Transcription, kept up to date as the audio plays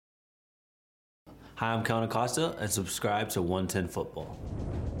Hi, I'm Kellyn Acosta, and subscribe to 110 Football.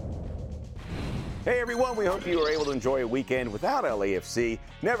 Hey everyone, we hope you were able to enjoy a weekend without LAFC.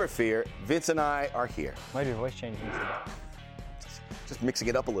 Never fear, Vince and I are here. Why did your voice change when you said that? Just mixing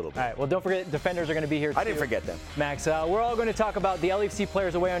it up a little bit. All right, well, don't forget, defenders are going to be here, too. I didn't forget them. Max, we're all going to talk about the LAFC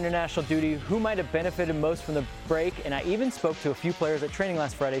players away on international duty, who might have benefited most from the break, and I even spoke to a few players at training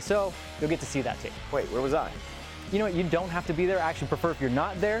last Friday, so you'll get to see that tape. Wait, where was I? You know what? You don't have to be there. I actually prefer if you're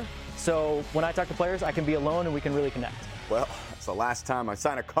not there. So when I talk to players, I can be alone and we can really connect. Well, it's the last time I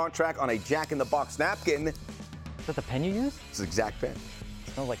signed a contract on a Jack-in-the-Box napkin. Is that the pen you use? It's the exact pen.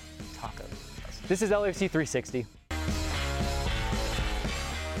 It smells like tacos. This is LAFC 360.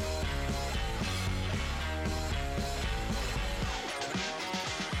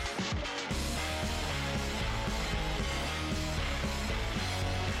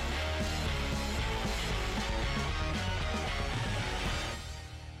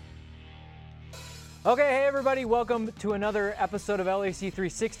 Okay, hey everybody, welcome to another episode of LAC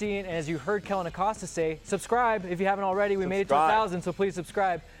 360, and as you heard Kellyn Acosta say, subscribe if you haven't already. We made it to 1,000, so please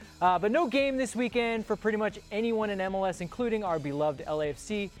subscribe. But no game this weekend for pretty much anyone in MLS, including our beloved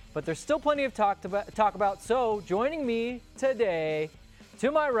LAFC, but there's still plenty of talk about, so joining me today,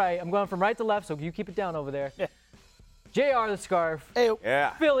 to my right, I'm going from right to left, so you keep it down over there. Yeah. JR the Scarf. Ayo.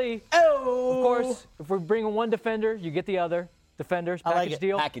 Yeah. Philly. Oh. Of course, if we're bringing one defender, you get the other. Defenders, package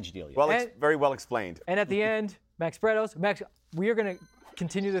deal. Package deal, yeah. Well, it's very well explained. And at the end, Max Bredos. Max, we are going to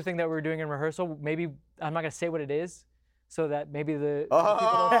continue the thing that we were doing in rehearsal. Maybe, I'm not going to say what it is, so that maybe the people don't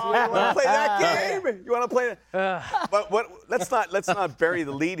see it. You want to play that game? You want to play that? But let's not bury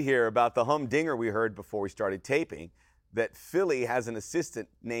the lead here about the humdinger we heard before we started taping, that Philly has an assistant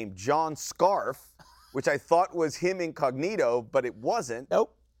named John Scarf, which I thought was him incognito, but it wasn't.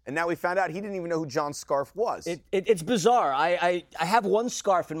 Nope. And now we found out he didn't even know who John Scarf was. It's bizarre. I have one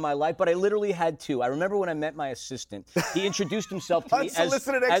scarf in my life, but I literally had two. I remember when I met my assistant, he introduced himself to me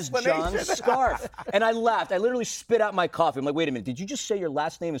as John Scarf. And I laughed. I literally spit out my coffee. I'm like, wait a minute, did you just say your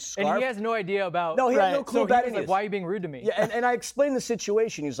last name is Scarf? And he has no idea about. No, he had no clue about it. Like, why are you being rude to me? Yeah, and I explained the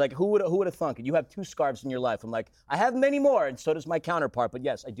situation. He's like, who would have thunk it? You have two scarves in your life. I'm like, I have many more, and so does my counterpart. But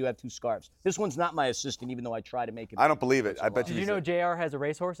yes, I do have two scarves. This one's not my assistant, even though I try to make it. I don't believe it. I bet you. Did you know JR has a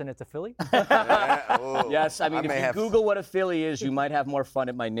racehorse and it's a filly? Yes, I mean, if you Google what a Philly is, you might have more fun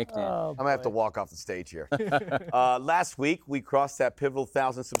at my nickname. I'm going to have to walk off the stage here. Last week, we crossed that pivotal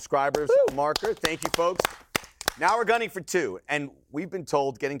 1,000 subscribers marker. Thank you, folks. Now we're gunning for 2, and we've been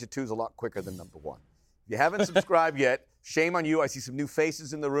told getting to 2 is a lot quicker than number 1. If you haven't subscribed yet, shame on you. I see some new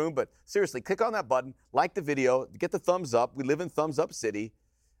faces in the room, but seriously, click on that button, like the video, get the thumbs up. We live in Thumbs Up City.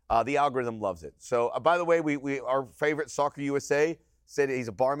 The algorithm loves it. So, by the way, we our favorite Soccer USA said he's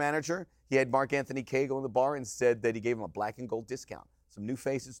a bar manager. He had Mark Anthony Kaye go in the bar and said that he gave him a black and gold discount. Some new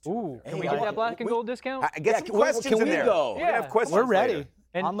faces, too. Ooh, can we get that black and gold discount? Get some questions in there. Go? We're gonna have questions We're ready. later.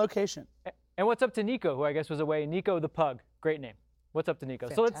 On location. And what's up to Nico, who I guess was away? Nico the Pug. Great name. What's up to Nico?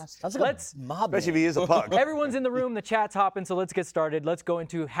 Fantastic. So let's mob Especially if he is a pug. everyone's in the room, the chat's hopping, so let's get started. Let's go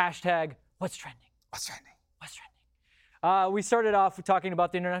into hashtag what's trending. What's trending? What's trending? We started off talking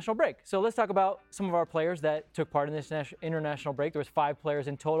about the international break. So let's talk about some of our players that took part in this international break. There was 5 players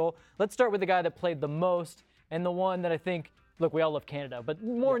in total. Let's start with the guy that played the most and the one that I think, look, we all love Canada, but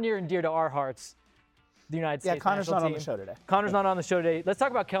more near and dear to our hearts, the United States. Yeah, Connor's national not team. on the show today. Connor's not on the show today. Let's talk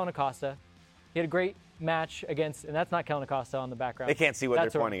about Kellyn Acosta. He had a great match against, and that's not Kellyn Acosta on the background. They can't see what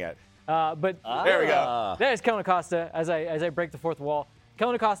they're pointing at. But there we go. That is Kellyn Acosta as I break the fourth wall.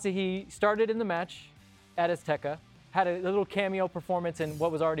 Kellyn Acosta, he started in the match at Azteca, had a little cameo performance in what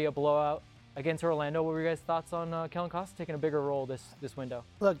was already a blowout against Orlando. What were your guys' thoughts on Kellyn Acosta taking a bigger role this window?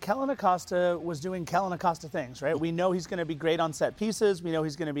 Look, Kellyn Acosta was doing Kellyn Acosta things, right? We know he's going to be great on set pieces. We know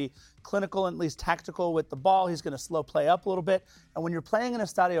he's going to be clinical and at least tactical with the ball. He's going to slow play up a little bit. And when you're playing in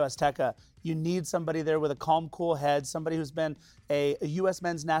Estadio Azteca, you need somebody there with a calm, cool head, somebody who's been a U.S.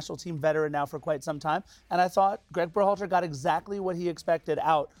 men's national team veteran now for quite some time. And I thought Greg Berhalter got exactly what he expected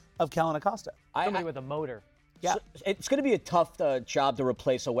out of Kellyn Acosta. Somebody with a motor. Yeah. So it's going to be a tough job to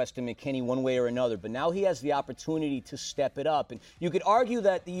replace a Weston McKennie one way or another, but now he has the opportunity to step it up. And you could argue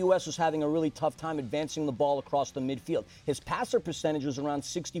that the U.S. was having a really tough time advancing the ball across the midfield. His passer percentage was around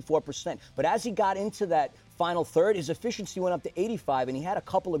 64%, but as he got into that final third, his efficiency went up to 85, and he had a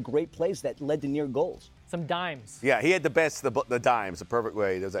couple of great plays that led to near goals. Some dimes. Yeah, he had the best, the dimes, the perfect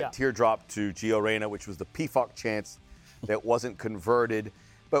way. There's that teardrop to Gio Reyna, which was the PFOC chance that wasn't converted.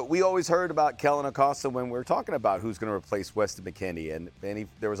 But we always heard about Kellyn Acosta when we were talking about who's going to replace Weston McKennie, and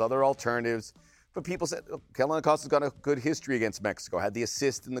there was other alternatives. But people said, oh, Kellyn Acosta's got a good history against Mexico, had the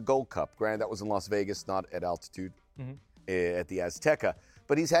assist in the Gold Cup. Granted, that was in Las Vegas, not at altitude at the Azteca.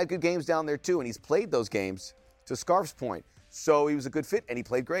 but he's had good games down there too, and he's played those games, to Scarf's point. So he was a good fit, and he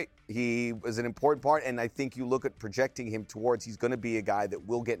played great. He was an important part, and I think you look at projecting him towards he's going to be a guy that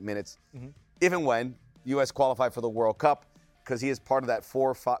will get minutes, if and when U.S. qualify for the World Cup, because he is part of that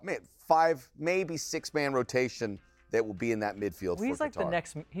 4, 5, maybe 6-man rotation that will be in that midfield for he's like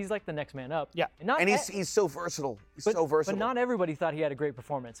Qatar. He's like the next man up. Yeah. And he's so versatile. He's so versatile. But not everybody thought he had a great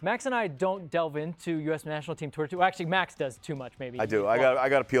performance. Max and I don't delve into U.S. national team Twitter. Well, actually, Max does too much, maybe. I do. I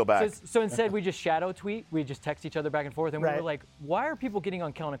got to peel back. So instead, we just shadow tweet. We just text each other back and forth. And we were like, why are people getting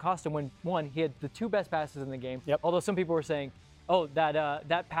on Kellyn Acosta when, one, he had the 2 best passes in the game? Yep. Although some people were saying, oh,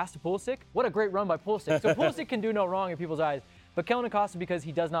 that pass to Pulisic, what a great run by Pulisic. So Pulisic can do no wrong in people's eyes. But Kellyn Acosta, because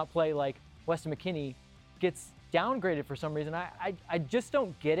he does not play like Weston McKennie, gets downgraded for some reason. I just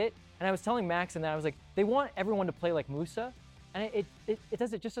don't get it. And I was telling Max and that I was like, they want everyone to play like Musa, and it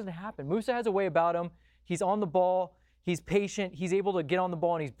just doesn't happen. Musa has a way about him. He's on the ball. He's patient. He's able to get on the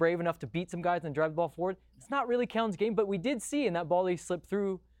ball, and he's brave enough to beat some guys and drive the ball forward. It's not really Kellyn's game, but we did see in that ball he slipped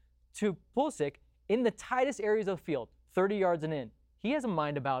through to Pulisic in the tightest areas of the field, 30 yards and in. He has a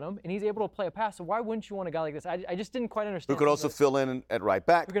mind about him, and he's able to play a pass. So why wouldn't you want a guy like this? I just didn't quite understand. Who could also fill in at right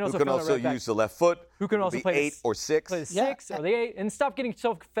back. Who can also use the left foot. Who can also play 8 or 6. Play the 6 or the 8, and stop getting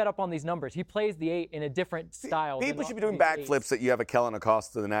so fed up on these numbers. He plays the 8 in a different style. People should be doing backflips that you have a Kellyn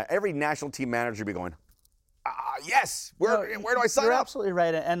Acosta. Every national team manager should be going, yes, where do I sign You're up? absolutely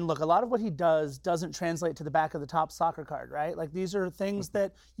right. And look, a lot of what he does doesn't translate to the back of the top soccer card, right? Like these are things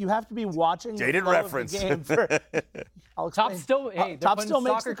that you have to be watching. Dated reference. The game for, I'll explain. Top still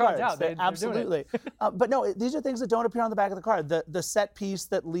makes soccer the cards. out. Absolutely. But no, these are things that don't appear on the back of the card. The set piece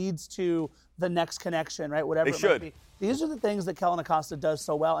that leads to the next connection, right? Whatever They it should. might be. These are the things that Kellyn Acosta does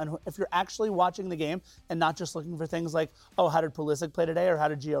so well. And if you're actually watching the game and not just looking for things like, oh, how did Pulisic play today or how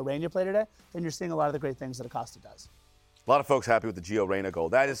did Gio Reyna play today, then you're seeing a lot of the great things that Acosta does. A lot of folks happy with the Gio Reyna goal.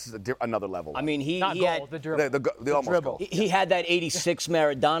 That is another level. I mean, he had had the dribble. The almost dribble. goal. he had that 86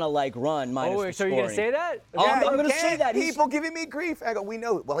 Maradona-like run minus the So scoring. you're going to say that? I'm going to say that. People giving me grief. I go, we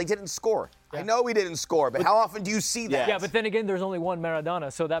know. Well, he didn't score. Yeah. I know he didn't score, but how often do you see that? Yeah, but then again, there's only one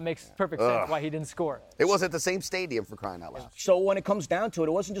Maradona, so that makes perfect sense why he didn't score. It was at the same stadium, for crying out loud. So when it comes down to it,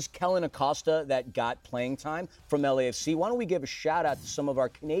 it wasn't just Kellyn Acosta that got playing time from LAFC. Why don't we give a shout out to some of our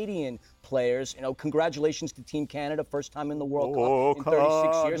Canadian players? You know, congratulations to Team Canada, first time in the World Cup in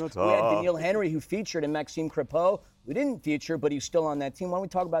 36 years. We had Daniil Henry, who featured, and Maxime Crepeau, who didn't feature, but he's still on that team. Why don't we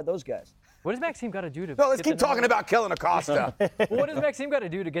talk about those guys? What does Maxime got to do to? No, let's keep talking about Kellyn Acosta. Well, what does Maxime got to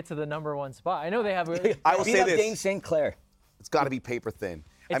do to get to the #1 spot? I know they have. I will Beat say up this: Dane St. Clair. it's got to be paper thin.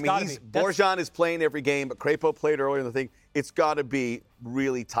 It's gotta be. Borjan is playing every game, but Crepeau played earlier in the thing. It's got to be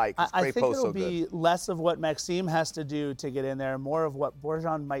really tight. I think it'll so be good. less of what Maxime has to do to get in there, more of what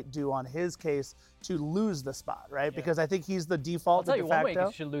Borjan might do on his case to lose the spot, right? Yeah. Because I think he's the default. I'll tell you one way facto.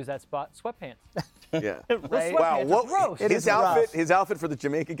 you should lose that spot: sweatpants. Yeah. Right? Wow. Gross. His outfit for the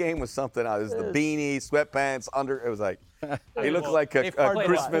Jamaica game was something else. It was the beanie, sweatpants, under. It was like he looked like a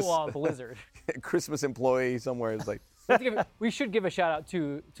blizzard. Christmas employee somewhere. It's like. We should give a shout out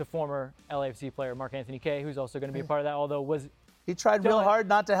to former LAFC player Mark Anthony Kaye, who's also going to be a part of that. Although he tried real hard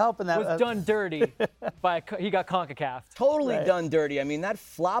not to help in that. Was done dirty he got CONCACAF. Totally done dirty. I mean, that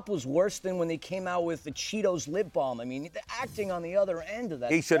flop was worse than when they came out with the Cheetos lip balm. I mean, the acting on the other end of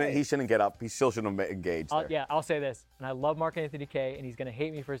that. He shouldn't get up. He still shouldn't have engaged there. Yeah, I'll say this, and I love Mark Anthony Kaye, and he's going to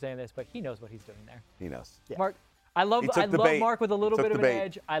hate me for saying this, but he knows what he's doing there. He knows. Yeah. Mark. I love Mark with a little bit of an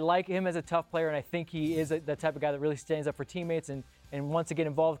edge. I like him as a tough player, and I think he is the type of guy that really stands up for teammates and wants to get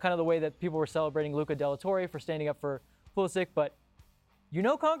involved, kind of the way that people were celebrating Luca Della Torre for standing up for Pulisic. But you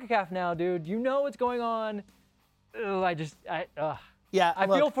know CONCACAF now, dude. You know what's going on. I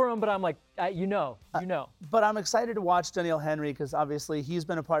feel for him, but I'm like, you know. But I'm excited to watch Daniil Henry because obviously he's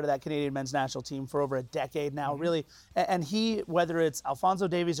been a part of that Canadian men's national team for over a decade now, really. And he, whether it's Alphonso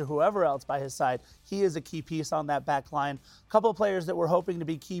Davies or whoever else by his side, he is a key piece on that back line. A couple of players that we're hoping to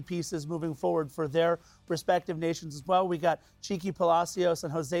be key pieces moving forward for their respective nations as well. We got Chiqui Palacios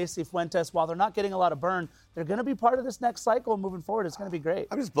and Jose Cifuentes. While they're not getting a lot of burn, they're going to be part of this next cycle moving forward. It's going to be great.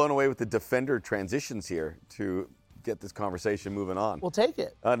 I'm just blown away with the defender transitions here to get this conversation moving on. We'll take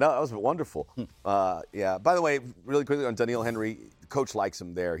it. No, that was wonderful. Yeah. By the way, really quickly on Daniil Henry, the coach likes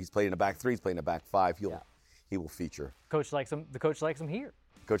him there. He's played in a back 3. He's played in a back 5. He will feature. Coach likes him. The coach likes him here.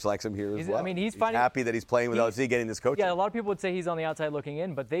 Coach likes him here as well. I mean, he's happy that he's playing with LAFC, getting this coaching. Yeah, a lot of people would say he's on the outside looking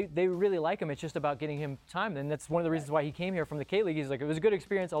in, but they really like him. It's just about getting him time, and that's one of the reasons why he came here from the K-League. He's like, it was a good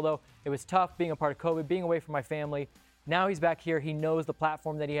experience, although it was tough being a part of COVID, being away from my family. Now he's back here. He knows the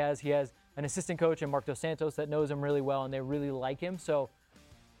platform that he has. He has an assistant coach in Mark Dos Santos that knows him really well, and they really like him. So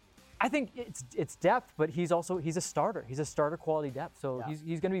I think it's depth, but he's a starter. He's a starter quality depth. So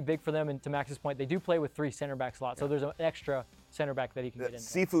he's going to be big for them. And to Max's point, they do play with 3 center back slots. So there's an extra center back that he can get in.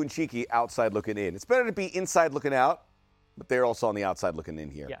 Sifu and Cheeky outside looking in. It's better to be inside looking out, but they're also on the outside looking in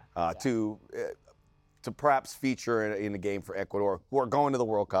here. To perhaps feature in a game for Ecuador, who are going to the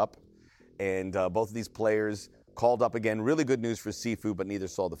World Cup. And both of these players called up again. Really good news for Sifu, but neither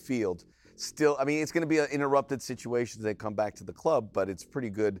saw the field. Still, I mean, it's going to be an interrupted situation as they come back to the club, but it's pretty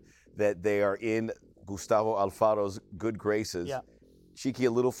good that they are in Gustavo Alfaro's good graces. Yeah. Cheeky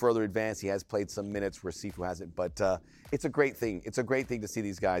a little further advanced. He has played some minutes where Sifu hasn't, but it's a great thing. It's a great thing to see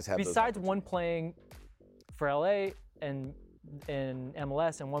these guys have. Besides one playing for LA and in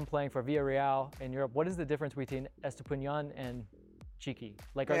MLS and one playing for Villarreal in Europe, what is the difference between Estupiñán and Cheeky?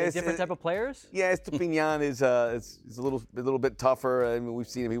 Like, are they different type of players? Yeah, Estupiñán is a little bit tougher. I mean, we've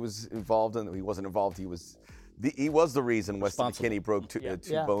seen him. He was involved, and he wasn't involved. He was the reason Weston McKennie broke two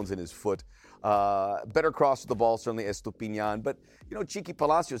bones in his foot. Better cross to the ball, certainly Estupiñán. But, Cheeky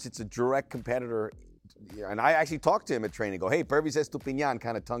Palacios, it's a direct competitor. And I actually talked to him at training. Go, hey, Pervis Estupiñán,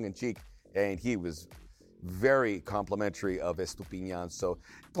 kind of tongue-in-cheek. And he was very complimentary of Estupiñán. So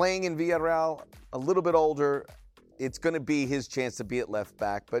playing in Villarreal, a little bit older, it's going to be his chance to be at left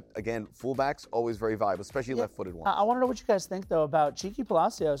back. But again, fullbacks, always very valuable, especially left-footed ones. I want to know what you guys think, though, about Cheeky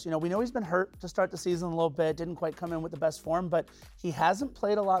Palacios. We know he's been hurt to start the season a little bit, didn't quite come in with the best form, but he hasn't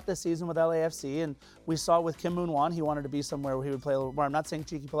played a lot this season with LAFC. And we saw with Kim Moon-Wan, he wanted to be somewhere where he would play a little more. I'm not saying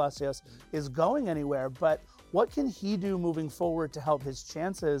Cheeky Palacios is going anywhere, but what can he do moving forward to help his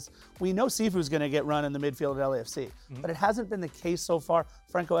chances? We know Sifu's going to get run in the midfield at LAFC, but it hasn't been the case so far.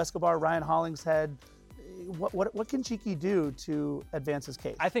 Franco Escobar, Ryan Hollingshead, what can Cheeky do to advance his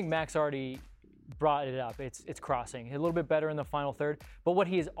case? I think Max already brought it up. It's crossing. A little bit better in the final third. But what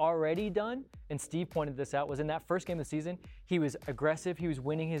he has already done, and Steve pointed this out, was in that first game of the season, he was aggressive. He was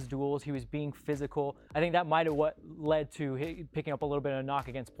winning his duels. He was being physical. I think that might have what led to picking up a little bit of a knock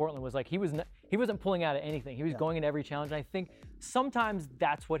against Portland, was like he wasn't pulling out of anything. He was going into every challenge. And I think sometimes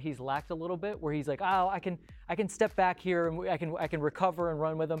that's what he's lacked a little bit, where he's like, oh, I can step back here and I can recover and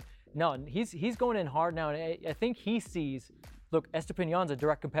run with him. No, he's going in hard now, and I think he sees, look, Estupiñán's a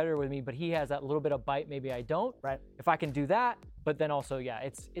direct competitor with me, but he has that little bit of bite. Maybe I don't. Right. If I can do that, but then also,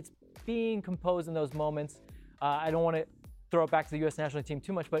 it's being composed in those moments. I don't want to throw it back to the U.S. national team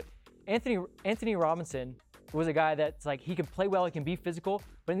too much, but Anthony Robinson was a guy that's like, he can play well, he can be physical,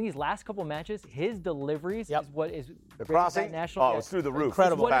 but in these last couple matches, his deliveries is what is the crossing. It's through the roof.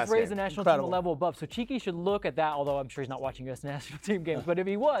 Incredible. What has raised the national team a level above. So Cheeky should look at that, although I'm sure he's not watching U.S. national team games, but if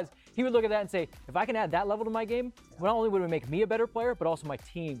he was, he would look at that and say, if I can add that level to my game, not only would it make me a better player, but also my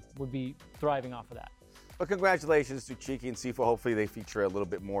team would be thriving off of that. But congratulations to Cheeky and Sifu. Hopefully they feature a little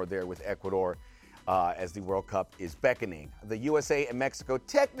bit more there with Ecuador as the World Cup is beckoning. The USA and Mexico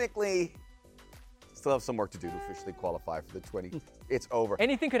technically still have some work to do to officially qualify for the 20. It's over.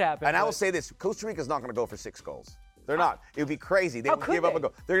 Anything could happen. And I will say this, Costa Rica's not going to go for 6 goals. They're not. It would be crazy. They would give up a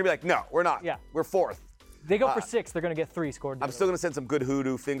goal. They're going to be like, no, we're not. Yeah. We're 4th. They go for 6, they're going to get 3 scored. I'm still going to send some good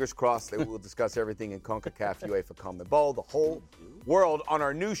hoodoo. Fingers crossed. We'll discuss everything in CONCACAF, UEFA, CONMEBOL, the whole world on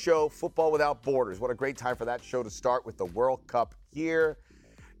our new show, Football Without Borders. What a great time for that show to start with the World Cup here.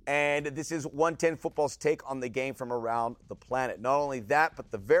 And this is 110 Football's take on the game from around the planet. Not only that,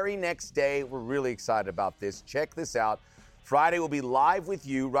 but the very next day, we're really excited about this. Check this out. Friday, we'll be live with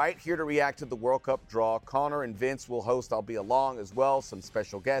you right here to react to the World Cup draw. Connor and Vince will host. I'll be along as well. Some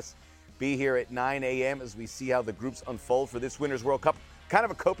special guests. Be here at 9 a.m. as we see how the groups unfold for this Winners World Cup. Kind of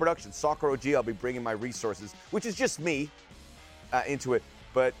a co-production. Soccer OG, I'll be bringing my resources, which is just me, into it.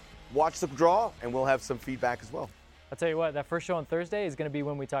 But watch the draw, and we'll have some feedback as well. I'll tell you what, that first show on Thursday is going to be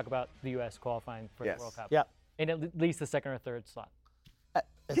when we talk about the U.S. qualifying for the World Cup. Yeah. In at least the second or third slot.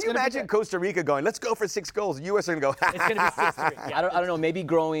 Can you imagine Costa Rica going, let's go for 6 goals? The U.S. are going to go, It's going to be 6-3. Yeah. I don't know, maybe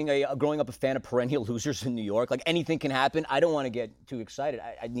growing up a fan of perennial losers in New York, like anything can happen. I don't want to get too excited.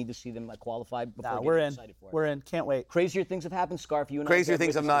 I need to see them qualify before we're getting in. excited for it. We're in. Can't wait. Crazier things have happened, Scarf. You and Crazier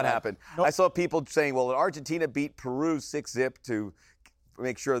things have not happened. Nope. I saw people saying, well, Argentina beat Peru 6-0 to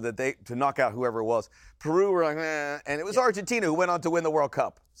make sure that to knock out whoever it was. Peru were like, and it was Argentina who went on to win the World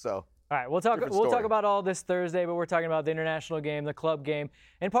Cup. So. All right, we'll talk about all this Thursday, but we're talking about the international game, the club game,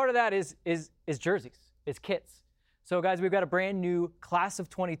 and part of that is jerseys, is kits. So guys, we've got a brand new class of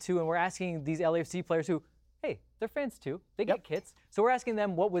 22, and we're asking these LAFC players who, hey, they're fans too, they get kits. So we're asking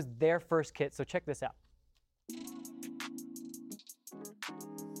them what was their first kit. So check this out.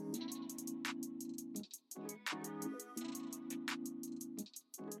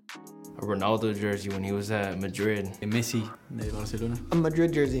 A Ronaldo jersey when he was at Madrid. Messi de Barcelona. A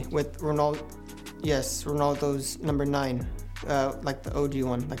Madrid jersey with Ronaldo. Yes, Ronaldo's number 9. like the OG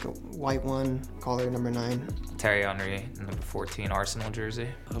one, like a white one, color number 9. Terry Henry, number 14, Arsenal jersey.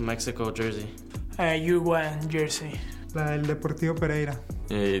 A Mexico jersey. Uruguayan jersey. La del Deportivo Pereira.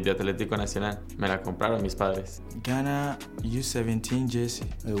 De Atlético Nacional. Me la compraron mis padres. Ghana U17 jersey.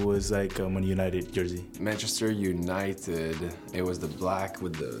 It was like a United jersey. Manchester United. It was the black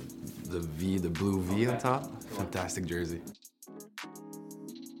with the V, the blue V on top. Fantastic jersey.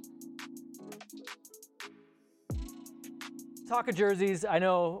 Talk of jerseys. I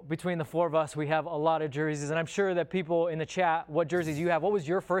know between the four of us, we have a lot of jerseys, and I'm sure that people in the chat, what jerseys you have. What was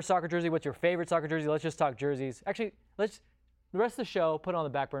your first soccer jersey? What's your favorite soccer jersey? Let's just talk jerseys. Actually, the rest of the show, put it on the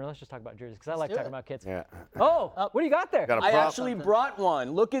back burner. Let's just talk about jerseys, because I like talking about kids. Yeah. Oh, what do you got there? I actually brought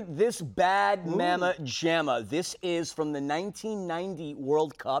one. Look at this bad mamma jamma. This is from the 1990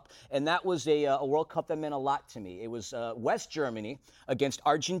 World Cup, and that was a World Cup that meant a lot to me. It was West Germany against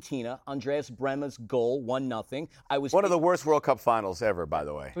Argentina. Andreas Brehme's goal, 1-0. I was one of the worst World Cup finals ever, by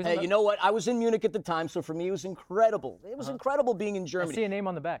the way. Hey, you know what? I was in Munich at the time, so for me it was incredible. It was incredible being in Germany. I see a name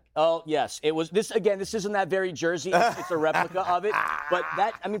on the back. Oh, yes. It was this again, this isn't that very jersey. It's a replica of it. But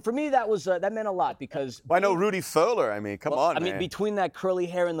that, I mean, for me, that was that meant a lot because. Well, I know Rudy Fowler. I mean, come on, man. I mean, between that curly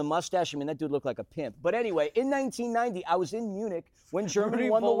hair and the mustache, I mean, that dude looked like a pimp. But anyway, in 1990, I was in Munich when Germany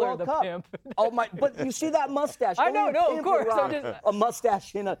won the World Cup. Pimp. Oh my! But you see that mustache? I know, no, of course. A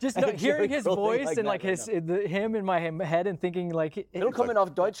mustache in a. Just hearing his voice and like him in my head and thinking like. Willkommen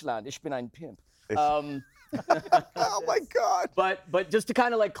auf Deutschland. Ich bin ein Pimp. Oh my God! But just to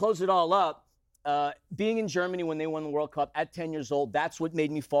kind of like close it all up. Being in Germany when they won the World Cup at 10 years old, that's what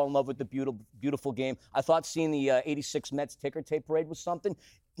made me fall in love with the beautiful game. I thought seeing the 86 Mets ticker tape parade was something.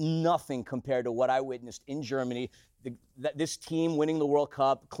 Nothing compared to what I witnessed in Germany. This team winning the World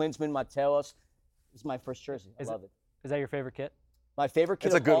Cup, Klinsmann, Mateos, is my first jersey. I love it. Is that your favorite kit? My favorite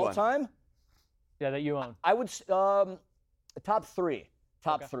kit of all time? Yeah, that you own. I would top 3.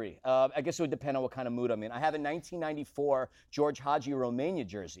 Top 3. I guess it would depend on what kind of mood I'm in. I have a 1994 George Hagi Romania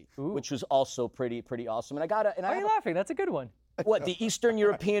jersey, which was also pretty awesome. And I got Why are you laughing? That's a good one. What, the Eastern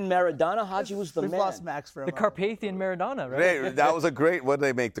European Maradona? Hagi was the man. We've lost Max for a The moment. Carpathian Maradona, right? That was a great. What did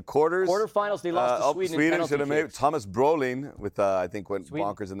they make? The quarters. Quarterfinals. They lost to Sweden. Sweden in should have made kicks. Thomas Brolin with I think went Sweden.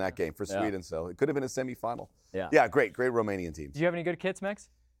 bonkers in that game for Sweden. So it could have been a semifinal. Yeah. Yeah. Great Romanian team. Do you have any good kits, Max?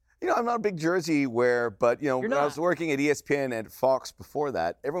 You know, I'm not a big jersey wearer, but, you know, when I was working at ESPN and Fox before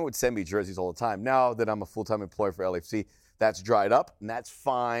that, everyone would send me jerseys all the time. Now that I'm a full-time employee for LAFC, that's dried up, and that's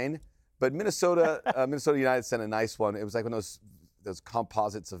fine. But Minnesota United sent a nice one. It was like when those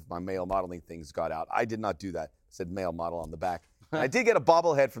composites of my male modeling things got out. I did not do that. It said male model on the back. And I did get a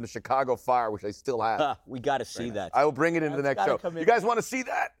bobblehead from the Chicago Fire, which I still have. We got to see that. I will bring it into the next show. You guys want to see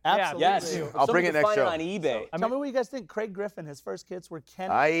that? Absolutely. Yes. I'll bring it next show. Find it on eBay. Tell me what you guys think. Craig Griffin, his first kits were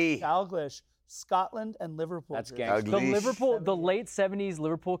Kenny, Dalglish, Scotland, and Liverpool. That's jerseys. gangster. The late 70s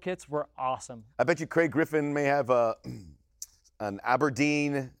Liverpool kits were awesome. I bet you Craig Griffin may have an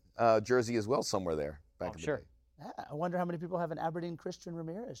Aberdeen jersey as well somewhere there back in the day. Yeah, I wonder how many people have an Aberdeen Christian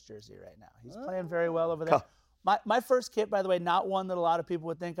Ramirez jersey right now. He's playing very well over there. My first kit, by the way, not one that a lot of people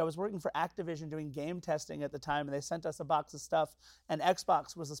would think. I was working for Activision doing game testing at the time, and they sent us a box of stuff. And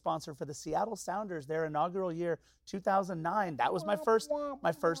Xbox was the sponsor for the Seattle Sounders, their inaugural year, 2009. That was my first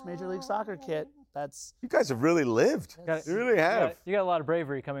Major League Soccer kit. You guys have really lived. You really have. You got a lot of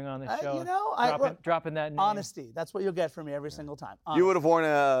bravery coming on this show. You know, dropping that name. Honesty. That's what you'll get from me every single time. Honesty. You would have worn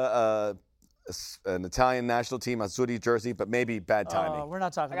an Italian national team Azzurri jersey, but maybe bad timing. We're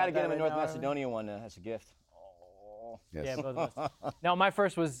not talking I got to about get him a that North right now, Macedonia one as a gift. Yes. Yeah, both of us. No, my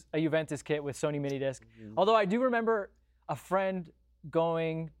first was a Juventus kit with Sony mini disc. Although I do remember a friend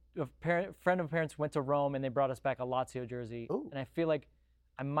of parents went to Rome and they brought us back a Lazio jersey. Ooh. And I feel like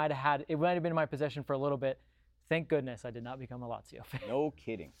it might have been in my possession for a little bit. Thank goodness I did not become a Lazio fan. No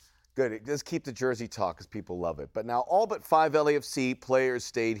kidding. Good. Just keep the jersey talk because people love it. But now all but 5 LAFC players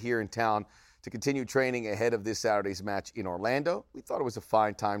stayed here in town to continue training ahead of this Saturday's match in Orlando. We thought it was a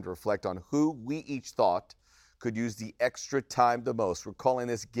fine time to reflect on who we each thought could use the extra time the most. We're calling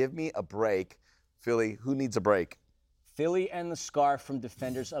this Give Me a Break. Philly, who needs a break? Philly and the Scarf from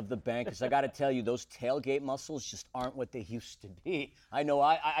Defenders of the Bank, because I got to tell you, those tailgate muscles just aren't what they used to be. I know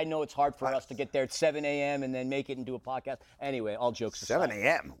it's hard for us to get there at 7 a.m. and then make it and do a podcast. Anyway, all jokes aside. 7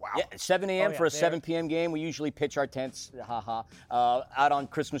 a.m., wow. Yeah, 7 a.m. for a 7 p.m. game. We usually pitch our tents, out on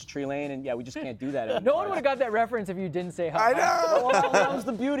Christmas Tree Lane, and we just can't do that anymore. No one would have got that reference if you didn't say hi. I know! Well, that was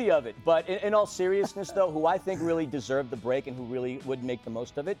the beauty of it. But in all seriousness, though, who I think really deserved the break and who really would make the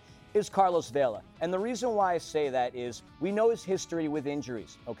most of it is Carlos Vela. And the reason why I say that is we know his history with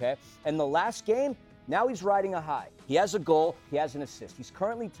injuries, okay? And the last game, Now he's riding a high. He has a goal. He has an assist. He's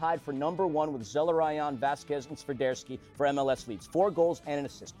currently tied for number 1 with Zelarayan, Vasquez, and Swiderski for MLS leads. 4 goals and an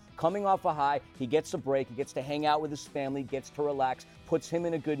assist. Coming off a high, he gets a break. He gets to hang out with his family, gets to relax, puts him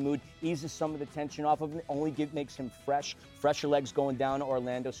in a good mood, eases some of the tension off of him, makes him fresher legs going down to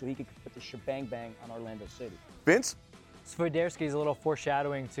Orlando so he could put the shebang bang on Orlando City. Vince? Swiderski is a little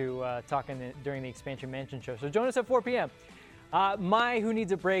foreshadowing to talking during the Expansion Mansion show. So join us at 4 p.m. My who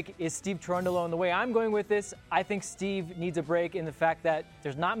needs a break is Steve Cherundolo. And the way I'm going with this, I think Steve needs a break in the fact that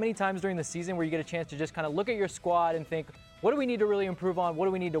there's not many times during the season where you get a chance to just kind of look at your squad and think, what do we need to really improve on? What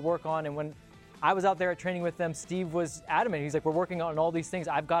do we need to work on? And when I was out there at training with them, Steve was adamant. He's like, we're working on all these things.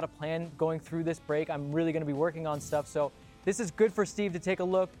 I've got a plan going through this break. I'm really going to be working on stuff. So this is good for Steve to take a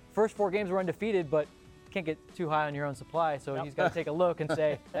look. First 4 games were undefeated, but can't get too high on your own supply, so he's got to take a look and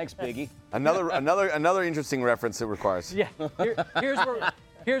say, thanks, Biggie. Another interesting reference it requires. Yeah, here's where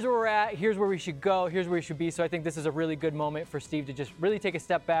we're at. Here's where we should go. Here's where we should be. So I think this is a really good moment for Steve to just really take a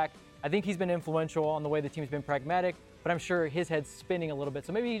step back. I think he's been influential on the way the team's been pragmatic, but I'm sure his head's spinning a little bit.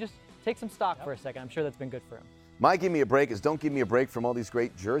 So maybe he just take some stock for a second. I'm sure that's been good for him. My give me a break is don't give me a break from all these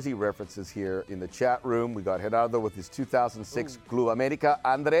great jersey references here in the chat room. We got Gerardo with his 2006 Club America.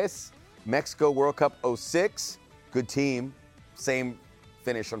 Andres, Mexico World Cup 06. Good team. Same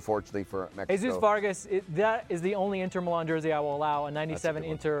finish, unfortunately, for Mexico. Jesus Vargas, that is the only Inter Milan jersey I will allow, a 97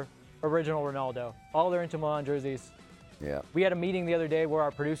 Inter original Ronaldo. All their Inter Milan jerseys. Yeah. We had a meeting the other day where our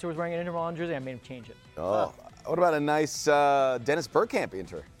producer was wearing an Inter Milan jersey. I made him change it. Oh. What about a nice Dennis Bergkamp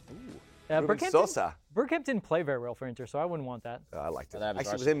Inter? Bergkamp didn't play very well for Inter, so I wouldn't want that. I liked it. Actually,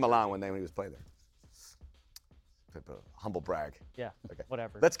 it was in Milan when he was playing there. Humble brag. Yeah, okay.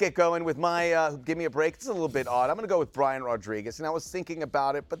 Whatever. Let's get going with my give me a break. This is a little bit odd. I'm going to go with Brian Rodriguez, and I was thinking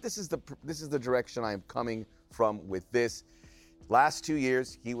about it, but this is the direction I'm coming from with this. Last 2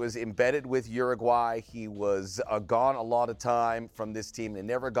 years, he was embedded with Uruguay. He was gone a lot of time from this team. They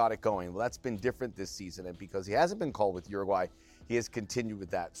never got it going. Well, that's been different this season, and because he hasn't been called with Uruguay, he has continued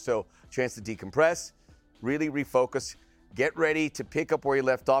with that. So, chance to decompress, really refocus, get ready to pick up where he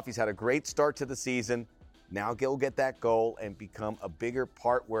left off. He's had a great start to the season. Now he'll get that goal and become a bigger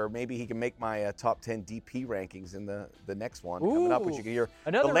part where maybe he can make my top 10 DP rankings in the next one coming up, which you can hear.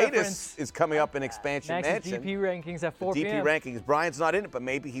 Another the latest reference. is coming up in Expansion Max's Mansion. DP rankings at 4 p.m. DP rankings. Brian's not in it, but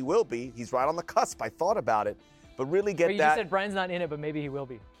maybe he will be. He's right on the cusp. I thought about it. But really get you that. You just said Brian's not in it, but maybe he will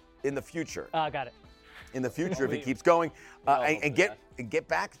be. In the future. Got it. In the future, if he keeps going. And get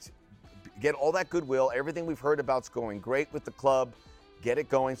back, get all that goodwill. Everything we've heard about's going great with the club. Get it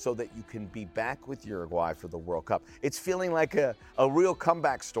going so that you can be back with Uruguay for the World Cup. It's feeling like a real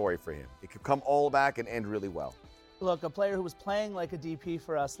comeback story for him. It could come all back and end really well. Look, a player who was playing like a DP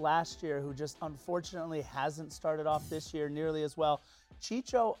for us last year, who just unfortunately hasn't started off this year nearly as well,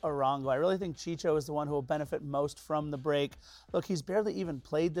 Chicho Arango. I really think Chicho is the one who will benefit most from the break. Look, he's barely even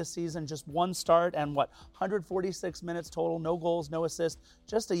played this season, just one start and 146 minutes total, no goals, no assists,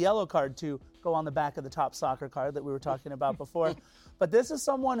 just a yellow card to go on the back of the top soccer card that we were talking about before. But this is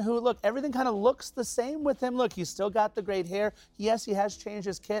someone who, look, everything kind of looks the same with him. Look, he's still got the great hair. Yes, he has changed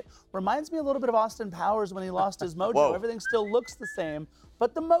his kit. Reminds me a little bit of Austin Powers when he lost his mojo. Whoa. Everything still looks the same,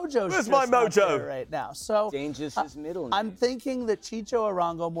 but the mojo's Where's just my not mojo? there right now. So Danger's his middle name. I'm thinking that Chicho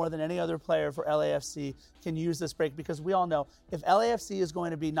Arango, more than any other player for LAFC, can use this break because we all know if LAFC is going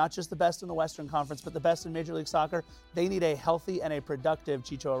to be not just the best in the Western Conference, but the best in Major League Soccer, they need a healthy and a productive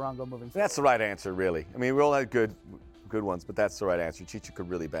Chicho Arango moving forward. That's the right answer, really. I mean, we all had good ones, but that's the right answer. Chicho could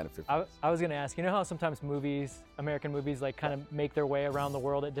really benefit from I was going to ask, you know how sometimes American movies, kind of make their way around the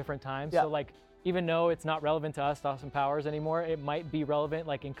world at different times? Yeah. So, even though it's not relevant to us, Austin Powers, anymore, it might be relevant,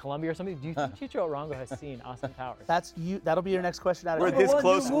 in Colombia or something. Do you think Chicho Arango has seen Austin Powers? That'll be your next question.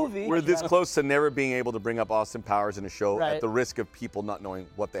 We're this close to never being able to bring up Austin Powers in a show at the risk of people not knowing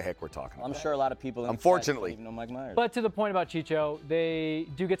what the heck we're talking about. I'm sure a lot of people unfortunately don't even know Mike Myers. But to the point about Chicho, they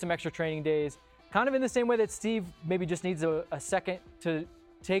do get some extra training days, kind of in the same way that Steve maybe just needs a second to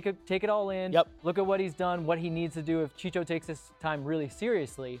take it all in, look at what he's done, what he needs to do. If Chicho takes this time really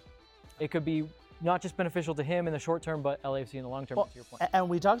seriously, it could be not just beneficial to him in the short term, but LAFC in the long term, to your point. And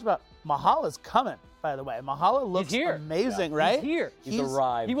we talked about Mahala's coming, by the way. Mahala looks amazing, right? He's here. He's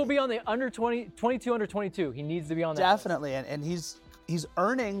arrived. He will be on the under 22, under 22. He needs to be on that. Definitely, and he's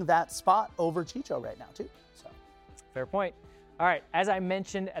earning that spot over Chicho right now, too. So, fair point. All right, as I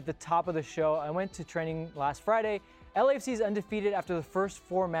mentioned at the top of the show, I went to training last Friday. LAFC is undefeated after the first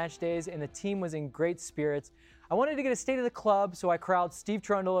 4 match days, and the team was in great spirits. I wanted to get a state of the club, so I corralled Steve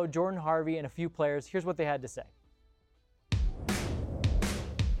Cherundolo, Jordan Harvey, and a few players. Here's what they had to say.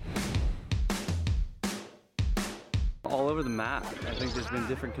 all over the map. I think there's been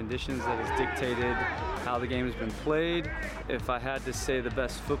different conditions that has dictated how the game has been played. If I had to say the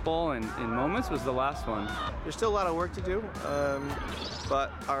best football in moments was the last one. There's still a lot of work to do,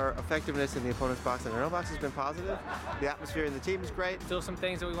 but our effectiveness in the opponent's box and our own box has been positive. The atmosphere in the team is great. Still some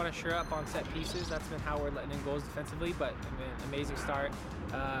things that we want to shore up on set pieces. That's been how we're letting in goals defensively, but amazing start.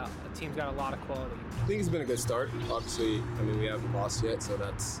 The team's got a lot of quality. I think it's been a good start. Obviously, we haven't lost yet, so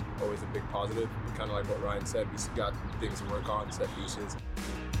that's always a big positive. Kind of like what Ryan said, we still got things to work on, set pieces.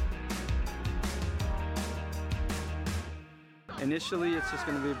 Initially, it's just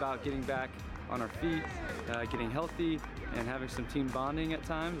going to be about getting back on our feet, getting healthy, and having some team bonding at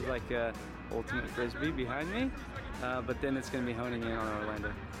times, like Ultimate Frisbee behind me. But then it's going to be honing in on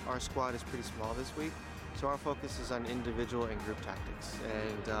Orlando. Our squad is pretty small this week, so our focus is on individual and group tactics.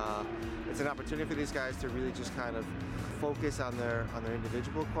 And it's an opportunity for these guys to really just kind of focus on their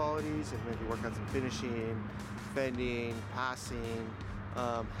individual qualities and maybe work on some finishing, defending, passing,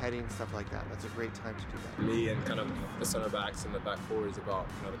 heading, stuff like that. That's a great time to do that. Me and kind of the center backs and the back four is about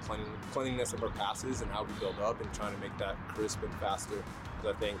the cleanliness of our passes and how we build up and trying to make that crisp and faster.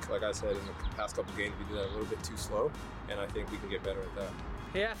 Because I think, like I said, in the past couple games we did that a little bit too slow, and I think we can get better at that.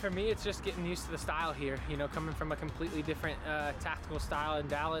 Yeah, for me, it's just getting used to the style here. Coming from a completely different tactical style in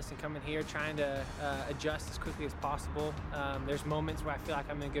Dallas and coming here trying to adjust as quickly as possible. There's moments where I feel like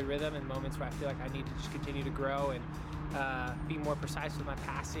I'm in a good rhythm and moments where I feel like I need to just continue to grow and be more precise with my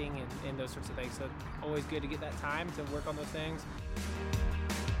passing and those sorts of things. So always good to get that time to work on those things.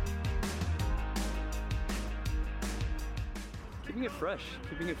 Keeping it fresh,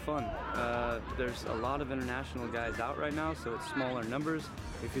 keeping it fun. There's a lot of international guys out right now, so it's smaller numbers.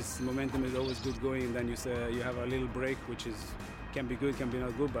 If its momentum is always good going, then you have a little break, which can be good, can be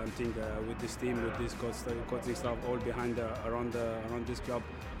not good. But I think with this team, with this coaching staff, all behind around this club,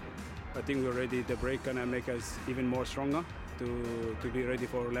 I think we're ready. The break gonna make us even more stronger to be ready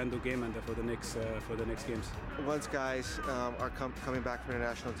for Orlando game and for the next games. Once guys are coming back from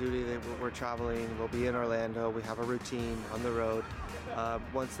international duty, we're traveling. We'll be in Orlando. We have a routine on the road.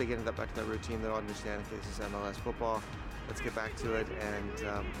 Once they get back to that routine, they'll understand, okay, this is MLS football. Let's get back to it.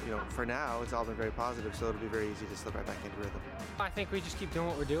 And for now, it's all been very positive, so it'll be very easy to slip right back into rhythm. I think we just keep doing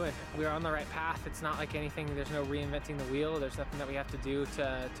what we're doing. We're on the right path. It's not like anything. There's no reinventing the wheel. There's nothing that we have to do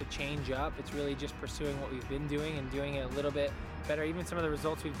to change up. It's really just pursuing what we've been doing and doing it a little bit better. Even some of the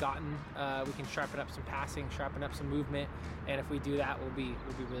results we've gotten, we can sharpen up some passing, sharpen up some movement, and if we do that, we'll be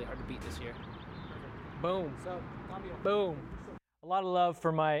really hard to beat this year. Boom. Boom. A lot of love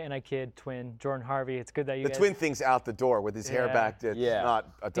for and I kid, twin, Jordan Harvey. It's good that you The guys... twin thing's out the door with his hair back. It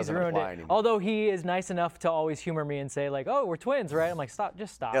doesn't apply anymore. Although he is nice enough to always humor me and say, like, oh, we're twins, right? I'm like, stop.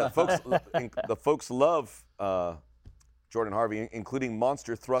 Yeah, the folks love Jordan Harvey, including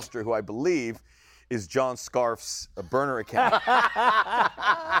Monster Thruster, who I believe is John Scarf's burner account.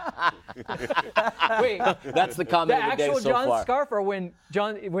 Wait, that's the comment of the day so far. The actual John Scarf, or when JR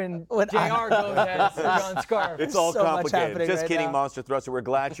goes as John Scarf? It's all complicated. Just kidding, now. Monster Thruster. We're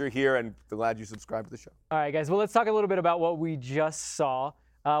glad you're here and glad you subscribed to the show. All right, guys. Well, let's talk a little bit about what we just saw.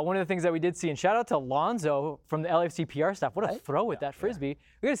 One of the things that we did see, and shout out to Lonzo from the LAFC PR staff. What a throw with that Frisbee.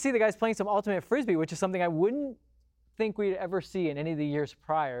 We're going to see the guys playing some ultimate Frisbee, which is something I wouldn't think we'd ever see in any of the years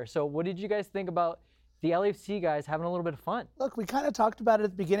prior. So what did you guys think about the LAFC guys having a little bit of fun? Look, we kind of talked about it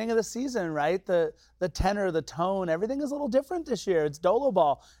at the beginning of the season, right? The tenor, the tone, everything is a little different this year. It's Dolo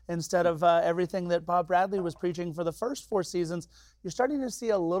ball instead of everything that Bob Bradley was preaching for the first 4 seasons. You're starting to see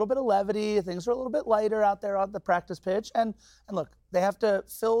a little bit of levity. Things are a little bit lighter out there on the practice pitch. And look, they have to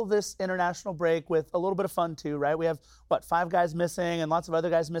fill this international break with a little bit of fun too, right? We have, 5 guys missing and lots of other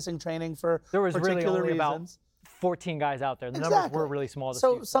guys missing training for there was particular really only reasons. About 14 guys out there. The Exactly. numbers were really small.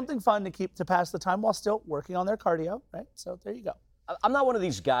 So something fun to pass the time while still working on their cardio, right? So there you go. I'm not one of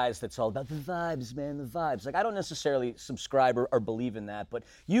these guys that's all about the vibes, man, the vibes. Like, I don't necessarily subscribe or believe in that, but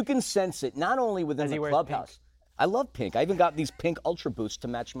you can sense it not only within the clubhouse. Pink. I love pink. I even got these pink Ultra Boosts to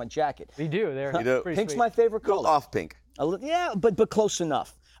match my jacket. You do. Pink's my favorite color. Off pink. Yeah, but close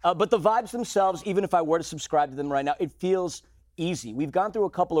enough. But the vibes themselves, even if I were to subscribe to them right now, it feels easy. We've gone through a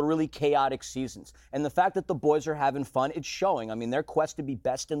couple of really chaotic seasons, and the fact that the boys are having fun, it's showing. I mean, their quest to be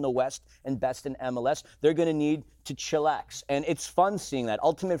best in the West and best in MLS, they're going to need to chillax, and it's fun seeing that.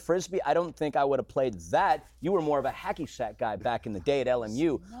 Ultimate Frisbee, I don't think I would have played that. You were more of a hacky sack guy back in the day at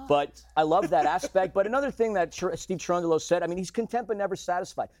LMU, but I love that aspect. But another thing that Steve Cherundolo said, I mean, he's content but never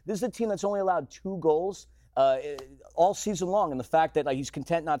satisfied. This is a team that's only allowed 2 goals all season long, and the fact that he's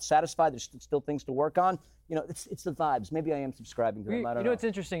content, not satisfied, there's still things to work on. It's the vibes. Maybe I am subscribing to them. I don't know. It's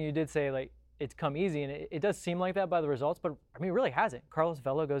interesting. You did say it's come easy, and it does seem like that by the results, but I mean, it really hasn't. Carlos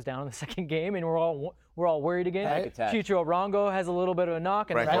Vela goes down in the second game, and we're all worried again. Right. Chicho Arango has a little bit of a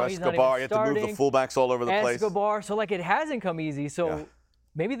knock, and Franco he's not Escobar, even you have to move the fullbacks all over the place. Escobar, so like it hasn't come easy. So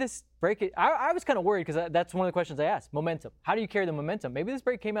maybe this break. I was kind of worried because that's one of the questions I asked. Momentum. How do you carry the momentum? Maybe this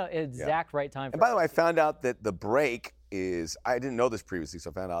break came out at exact right time. And by the way, I found out that the break is, I didn't know this previously, so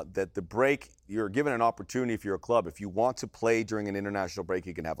I found out that the break, you're given an opportunity if you're a club. If you want to play during an international break,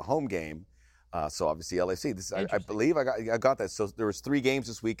 you can have a home game. So obviously LAFC, I believe I got that. So there was 3 games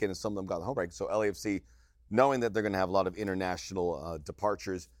this weekend, and some of them got the home break. So LAFC, knowing that they're going to have a lot of international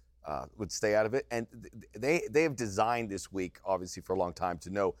departures, would stay out of it. And they have designed this week, obviously, for a long time to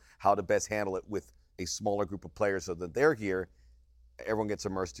know how to best handle it with a smaller group of players so that they're here, everyone gets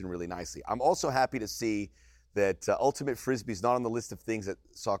immersed in really nicely. I'm also happy to see that ultimate frisbee is not on the list of things that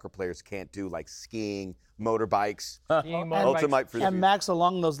soccer players can't do, like skiing, motorbikes. Ultimate frisbee. And Max,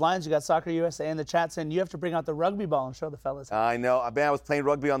 along those lines, you got Soccer USA in the chat saying you have to bring out the rugby ball and show the fellas. I know. I was playing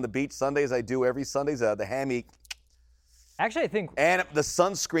rugby on the beach Sundays. I do every Sundays. The hammy. Actually, I think. And the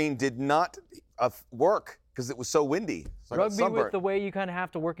sunscreen did not work because it was so windy. So rugby, with the way you kind of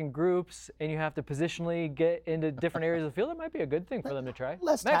have to work in groups and you have to positionally get into different areas of the field, it might be a good thing for them to try.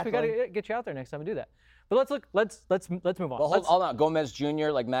 Max, we got to get you out there next time and do that. But let's move on. Well, hold on. Gomez Jr.,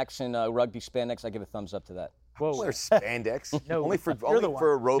 like Max in rugby spandex, I give a thumbs up to that. Whoa. Wear spandex. No. Only for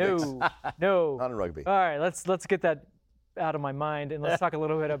aerobics. No. Not in rugby. All right, let's get that out of my mind and let's talk a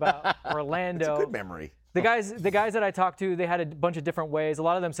little bit about Orlando. It's a good memory. The guys that I talked to, they had a bunch of different ways. A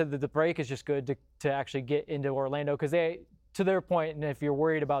lot of them said that the break is just good to actually get into Orlando because they, to their point, and if you're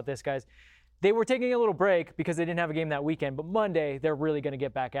worried about this, guys, they were taking a little break because they didn't have a game that weekend. But Monday, they're really going to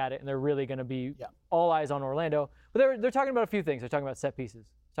get back at it, and they're really going to be all eyes on Orlando. But they're talking about a few things. They're talking about set pieces,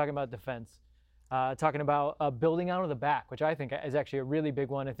 talking about defense, talking about building out of the back, which I think is actually a really big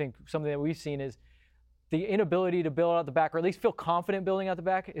one. I think something that we've seen is the inability to build out the back, or at least feel confident building out the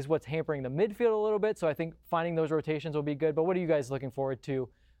back, is what's hampering the midfield a little bit. So I think finding those rotations will be good. But what are you guys looking forward to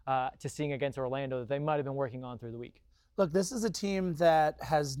seeing against Orlando that they might have been working on through the week? Look, this is a team that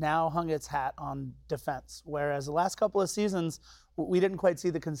has now hung its hat on defense, whereas the last couple of seasons, we didn't quite see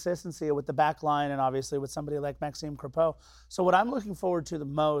the consistency with the back line and obviously with somebody like Maxime Crepeau. So what I'm looking forward to the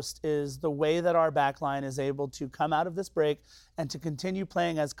most is the way that our back line is able to come out of this break and to continue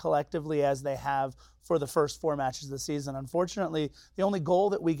playing as collectively as they have for the first 4 matches of the season. Unfortunately, the only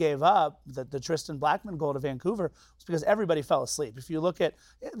goal that we gave up, the Tristan Blackman goal to Vancouver, was because everybody fell asleep. If you look at,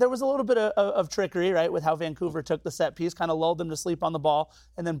 there was a little bit of trickery, right, with how Vancouver took the set piece, kind of lulled them to sleep on the ball,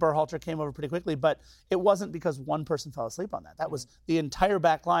 and then Berhalter came over pretty quickly. But it wasn't because one person fell asleep on that. That was the entire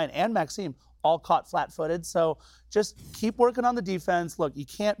back line and Maxime all caught flat-footed. So just keep working on the defense. Look, you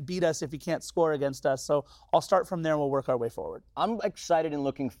can't beat us if you can't score against us. So I'll start from there and we'll work our way forward. I'm excited and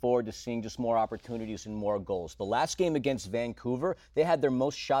looking forward to seeing just more opportunities and more goals. The last game against Vancouver, they had their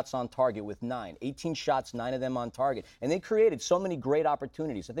most shots on target with 9. 18 shots, 9 of them on target. And they created so many great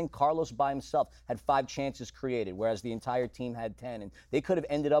opportunities. I think Carlos by himself had 5 chances created, whereas the entire team had 10. And they could have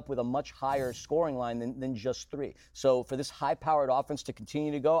ended up with a much higher scoring line than just 3. So for this high-powered offense to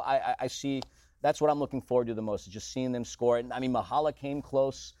continue to go, I see that's what I'm looking forward to the most, is just seeing them score. And I mean, Mahala came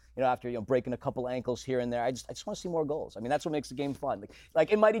close, after breaking a couple ankles here and there. I just want to see more goals. I mean, that's what makes the game fun.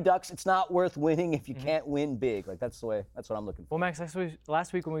 Like in Mighty Ducks, it's not worth winning if you can't win big. Like that's what I'm looking for. Well, Max,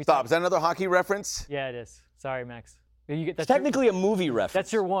 last week when we Stop. Is that another hockey reference? Yeah, it is. Sorry, Max. It's technically a movie reference.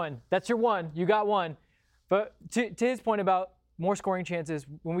 That's your one. You got one. But to his point about more scoring chances,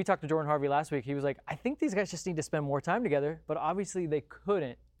 when we talked to Jordan Harvey last week, he was like, I think these guys just need to spend more time together. But obviously they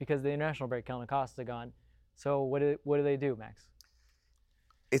couldn't because the international break, Kellyn Acosta gone. So what do they do, Max?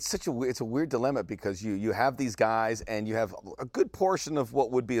 It's a weird dilemma because you have these guys and you have a good portion of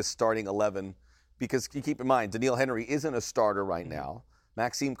what would be a starting 11 because you keep in mind, Daniil Henry isn't a starter right now.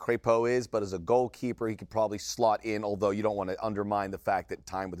 Maxime Crepeau is, but as a goalkeeper, he could probably slot in, although you don't want to undermine the fact that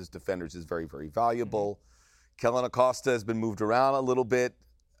time with his defenders is very, very valuable. Kellyn Acosta has been moved around a little bit.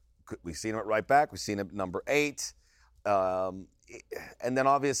 We've seen him at right back. We've seen him at number 8. And then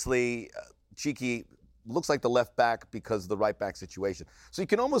obviously, Cheeky looks like the left back because of the right back situation. So you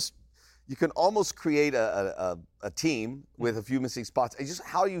can almost create a team with a few missing spots. It's just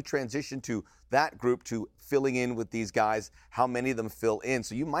how you transition to that group to filling in with these guys, how many of them fill in.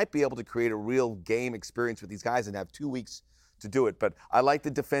 So you might be able to create a real game experience with these guys and have 2 weeks to do it. But I like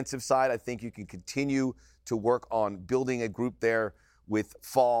the defensive side. I think you can continue to work on building a group there with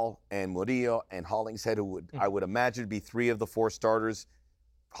Fall and Murillo and Hollingshead, who I would imagine be 3 of the 4 starters.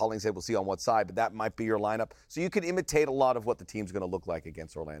 Hollingshead, we'll see on what side, but that might be your lineup. So you can imitate a lot of what the team's going to look like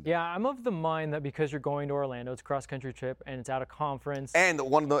against Orlando. Yeah, I'm of the mind that because you're going to Orlando, it's a cross-country trip, and it's out of conference. And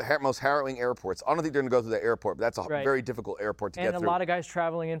one of the most harrowing airports. I don't think they're going to go through the airport, but that's a very difficult airport to get through. And a lot of guys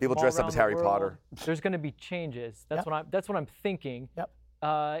traveling in People from dress all up as around Harry the world. Potter. There's going to be changes. That's what I'm thinking. Yep.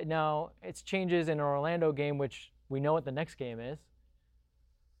 Now, it's changes in an Orlando game, which we know what the next game is.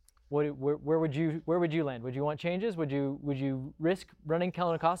 Where would you land? Would you want changes? Would you risk running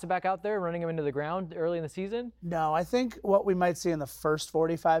Kellyn Acosta back out there, running him into the ground early in the season? No, I think what we might see in the first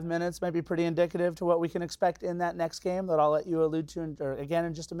 45 minutes might be pretty indicative to what we can expect in that next game that I'll let you allude to again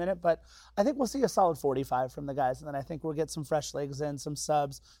in just a minute. But I think we'll see a solid 45 from the guys, and then I think we'll get some fresh legs in, some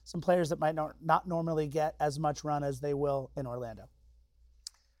subs, some players that might not normally get as much run as they will in Orlando.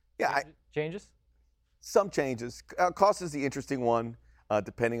 Yeah, changes? Some changes. Acosta's the interesting one.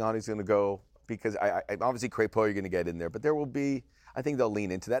 Depending on how he's going to go, because I obviously Crepeau you're going to get in there, but there will be, I think they'll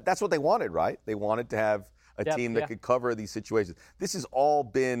lean into that. That's what they wanted, right? They wanted to have a team that could cover these situations. This has all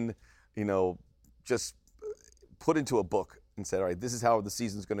been, just put into a book and said, all right, this is how the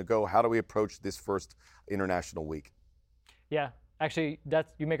season's going to go. How do we approach this first international week? Yeah, actually,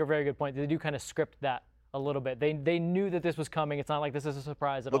 you make a very good point. They do kind of script that a little bit. They knew that this was coming. It's not like this is a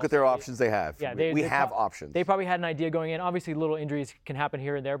surprise at all. Look at their options they have. Yeah, we have options. They probably had an idea going in. Obviously, little injuries can happen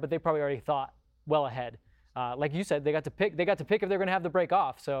here and there, but they probably already thought well ahead. Like you said, they got to pick if they're going to have the break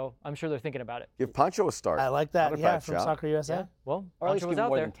off. So I'm sure they're thinking about it. Give Pancho a start. I like that. Not a Yeah, bad from shot. Soccer USA. Yeah. Well, Or at least Pancho give was him out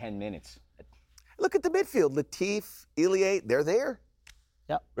more there. than 10 minutes. Look at the midfield. Latif, Iliate, they're there.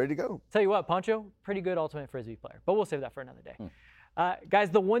 Yep. Ready to go. Tell you what, Pancho, pretty good ultimate frisbee player, but we'll save that for another day. Guys,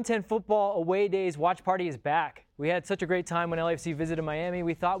 the 110 Football Away Days watch party is back. We had such a great time when LAFC visited Miami.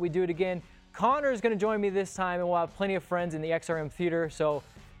 We thought we'd do it again. Connor is going to join me this time, and we'll have plenty of friends in the XRM Theater. So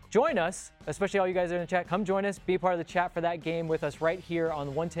join us, especially all you guys that are in the chat. Come join us. Be part of the chat for that game with us right here on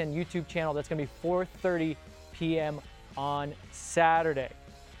the 110 YouTube channel. That's going to be 4:30 p.m. on Saturday.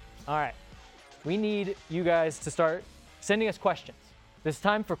 All right. We need you guys to start sending us questions. This is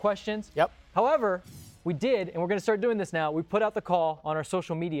time for questions. Yep. However, we did, and we're going to start doing this now. We put out the call on our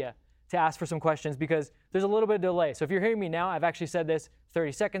social media to ask for some questions because there's a little bit of delay. So if you're hearing me now, I've actually said this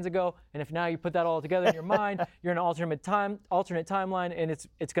 30 seconds ago, and if now you put that all together in your mind, you're in an alternate timeline, and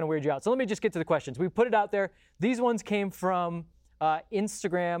it's going to weird you out. So let me just get to the questions. We put it out there. These ones came from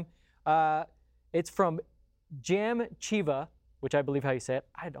Instagram. It's from Jam Chiva, which I believe how you say it.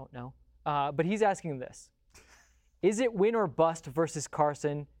 I don't know. But he's asking this. Is it win or bust versus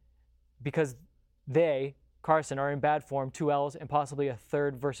Carson because Carson, are in bad form, 2 L's, and possibly a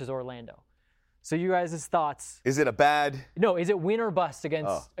third versus Orlando? So you guys' thoughts. Is it a bad? No, is it win or bust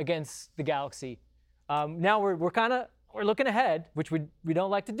against the Galaxy? Now we're looking ahead, which we don't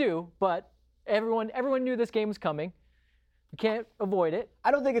like to do, but everyone knew this game was coming. You can't avoid it.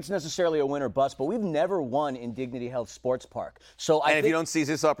 I don't think it's necessarily a win or bust, but we've never won in Dignity Health Sports Park. So if you don't seize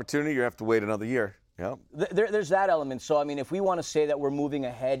this opportunity, you have to wait another year. Yeah. There's that element. So, I mean, if we want to say that we're moving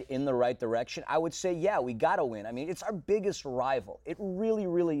ahead in the right direction, I would say, yeah, we got to win. I mean, it's our biggest rival. It really,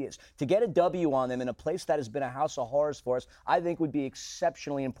 really is. To get a W on them in a place that has been a house of horrors for us, I think would be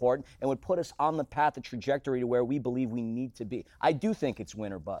exceptionally important and would put us on the path, the trajectory to where we believe we need to be. I do think it's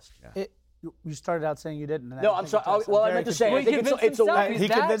win or bust. Yeah. You started out saying you didn't. No, I'm sorry. I meant to say, I think it's a win. He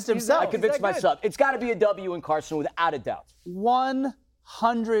convinced himself. I convinced myself. It's got to be a W in Carson without a doubt.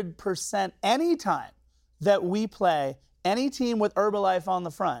 100% anytime that we play any team with Herbalife on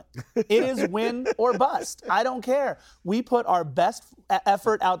the front, it is win or bust. I don't care. We put our best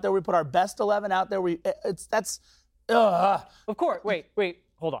effort out there. We put our best 11 out there. Of course. Wait.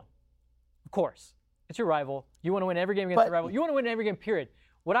 Hold on. Of course. It's your rival. You want to win every game against your rival. You want to win every game, period.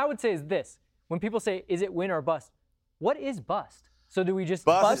 What I would say is this. When people say, is it win or bust? What is bust? So do we just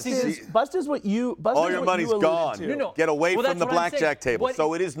bust is what you all your money's gone. No. Get away from the blackjack table.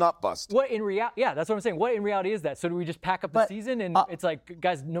 So it is not bust. What in reality? Yeah, that's what I'm saying. What in reality is that? So do we just pack up the season and it's like,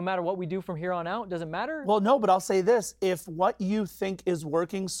 guys, no matter what we do from here on out, doesn't matter? Well, no, but I'll say this: if what you think is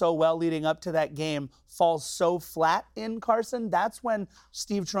working so well leading up to that game falls so flat in Carson, that's when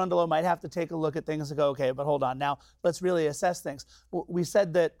Steve Cherundolo might have to take a look at things and go, okay, but hold on, now let's really assess things. We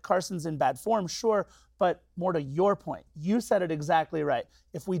said that Carson's in bad form, sure. But more to your point, you said it exactly right.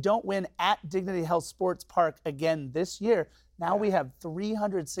 If we don't win at Dignity Health Sports Park again this year, now we have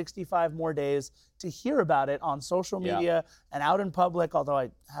 365 more days to hear about it on social media and out in public, although I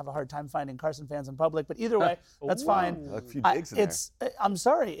have a hard time finding Carson fans in public. But either way, that's fine. A few digs in there. I'm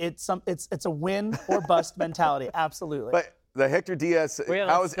sorry. It's a win or bust mentality. Absolutely. But The Hector Diaz. Well, yeah,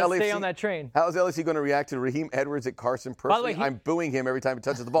 how is let's LAFC, stay on that train. How is LAFC going to react to Raheem Edwards at Carson? Personally, I'm booing him every time he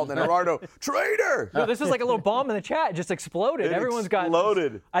touches the ball. And then Gerardo, traitor! No, this is like a little bomb in the chat. It just exploded. Everyone's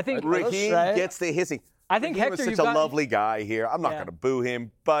exploded. got. I think Raheem gets the hissing. I think Raheem Hector is such a lovely guy here. I'm not going to boo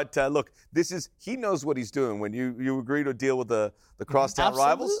him, but look, he knows what he's doing. When you agree to deal with the crosstown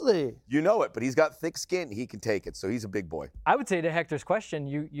rivals, you know it. But he's got thick skin; he can take it. So he's a big boy. I would say to Hector's question,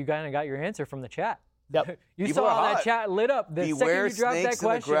 you kind of got your answer from the chat. Yep. You People saw are how that hot. chat lit up the Beware second you dropped that snakes in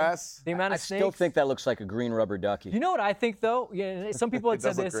the question. grass. The amount I of snakes. still think that looks like a green rubber ducky. You know what I think, though? Yeah, some people had It said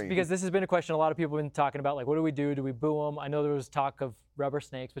does look this green. because this has been a question a lot of people have been talking about. Like, what do we do? Do we boo them? I know there was talk of rubber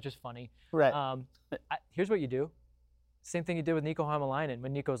snakes, which is funny. Right. Here's what you do. Same thing you did with Nico Hamalainen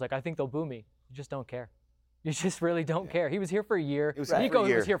when Nico's like, I think they'll boo me. You just don't care. You just really don't care. He was here for a year. Nico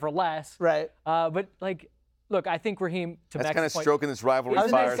was here for less. Right. But, like, look, I think Raheem, to That's Max's kind of point, stroking this rivalry he's a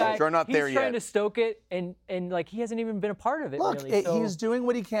fire. nice guy. We're not there He's yet. trying to stoke it, and like, he hasn't even been a part of it, Look, really. So he's doing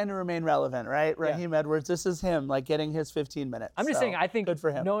what he can to remain relevant, right? Raheem Edwards, this is him, like getting his 15 minutes. I'm just saying, I think good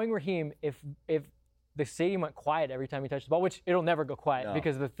for him. knowing Raheem, if the stadium went quiet every time he touched the ball, which it'll never go quiet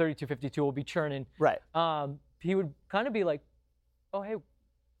because the 32-52 will be churning. Right. He would kind of be like, oh, hey,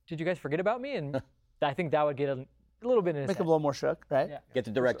 did you guys forget about me? And I think that would get a little bit in his Make head. him a little more shook, right? Yeah. Get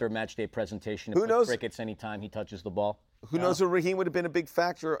the director of match day presentation. Who knows? Crickets anytime he touches the ball. Who knows if Raheem would have been a big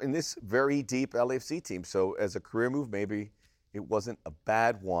factor in this very deep LAFC team. So as a career move, maybe it wasn't a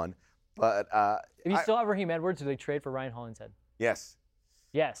bad one. But if you still have Raheem Edwards, do they trade for Ryan Hollingshead? Yes.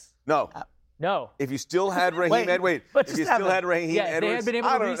 Yes. No. No. If you still had Raheem Edwards, if you still had Raheem if Edwards, they had been able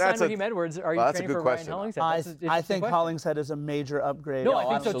to re-sign Raheem Edwards, are you that's a trading good for question. Ryan Hollingshead? I think Hollingshead is a major upgrade. No,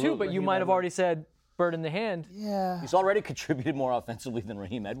 I think so too, but you might have already said bird in the hand. Yeah. He's already contributed more offensively than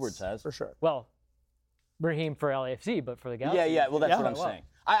Raheem Edwards has. For sure. Well, Raheem for LAFC, but for the Galaxy. Yeah, well, that's what I'm saying.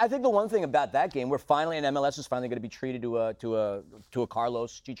 I think the one thing about that game, MLS is finally going to be treated to a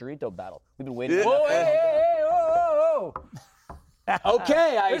Carlos Chicharito battle. We've been waiting. Whoa, whoa.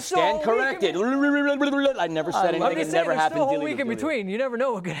 Okay, I stand corrected. I never said anything. It never happened. There's still a whole week in between. You never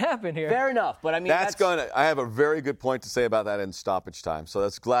know what could happen here. Fair enough, but I mean I have a very good point to say about that in stoppage time. So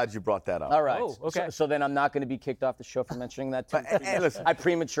that's glad you brought that up. All right. Oh, okay. So then I'm not going to be kicked off the show for mentioning that. Listen. I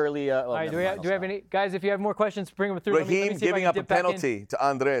prematurely. All right. Do we have any guys? If you have more questions, bring them through. Raheem giving up a penalty to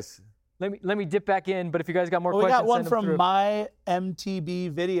Andres. Let me dip back in. But if you guys got more We questions, got one send them from through. my MTB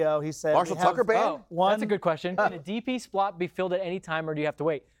video. He said, Marshall Tucker band? That's a good question. Can a DP spot be filled at any time, or do you have to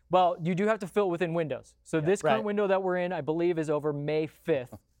wait? Well, you do have to fill it within windows. So this current window that we're in, I believe, is over May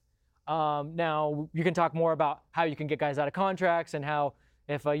 5th. Now, you can talk more about how you can get guys out of contracts and how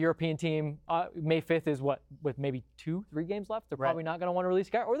if a European team, May 5th is what, with maybe 2-3 games left, they're probably not going to want to release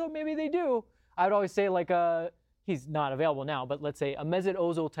a guy, or though maybe they do. I would always say he's not available now, but let's say a Mesut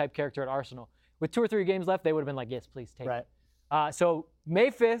Ozil type character at Arsenal. With 2 or 3 games left, they would have been like, yes, please take it. So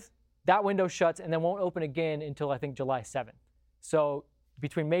May 5th, that window shuts and then won't open again until I think July 7th. So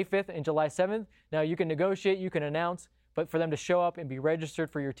between May 5th and July 7th, now you can negotiate, you can announce, but for them to show up and be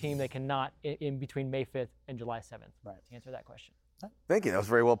registered for your team, they cannot in between May 5th and July 7th. Right. To answer that question. Thank you. That was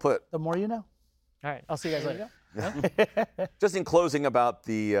very well put. The more you know. All right. I'll see you guys later. Just in closing about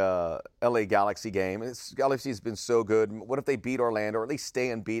the LA Galaxy game, Galaxy has been so good. What if they beat Orlando, or at least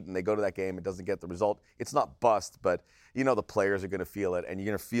stay unbeaten? They go to that game and doesn't get the result. It's not bust, but the players are going to feel it, and you're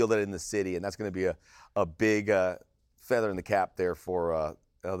going to feel that in the city, and that's going to be a big feather in the cap there for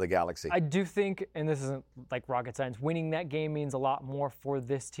the Galaxy. I do think, and this isn't like rocket science, winning that game means a lot more for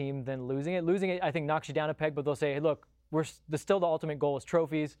this team than losing it. Losing it, I think, knocks you down a peg, but they'll say, hey, look, still the ultimate goal is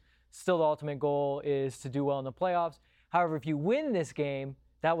trophies. Still the ultimate goal is to do well in the playoffs. However, if you win this game,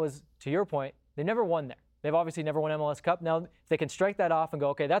 that was, to your point, they never won there. They've obviously never won MLS Cup. Now, if they can strike that off and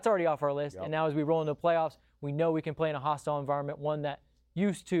go, okay, that's already off our list, and now as we roll into the playoffs, we know we can play in a hostile environment, one that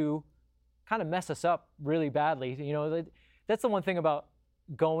used to kind of mess us up really badly. That's the one thing about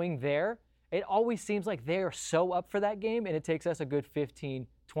going there. It always seems like they're so up for that game, and it takes us a good 15,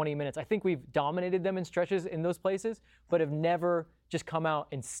 20 minutes. I think we've dominated them in stretches in those places, but have never just come out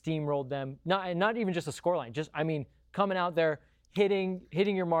and steamrolled them. Not even just a scoreline. Coming out there, hitting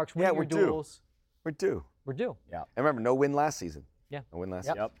your marks, winning your duels. We're due. Yeah. And remember, no win last season. Yeah. No win last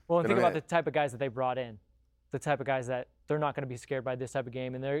season. Yep. Well, and think about the type of guys that they brought in. The type of guys that they're not going to be scared by this type of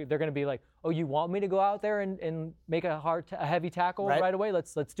game, and they're going to be like, oh, you want me to go out there and make a heavy tackle right away?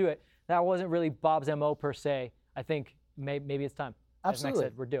 Let's do it. That wasn't really Bob's MO per se. I think maybe it's time. Absolutely. As Max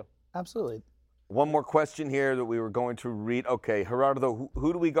said, we're due. Absolutely. One more question here that we were going to read. Okay, Gerardo,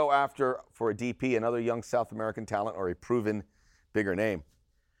 who do we go after for a DP, another young South American talent or a proven bigger name?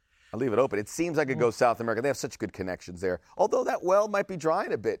 I'll leave it open. It seems like it goes South America. They have such good connections there. Although that well might be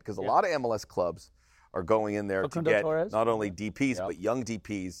drying a bit because a lot of MLS clubs are going in there to Facundo get Torres. not only DPs but young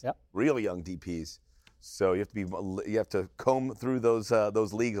DPs, real young DPs. So you have to comb through those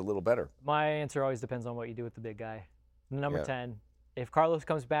leagues a little better. My answer always depends on what you do with the big guy. Number 10. If Carlos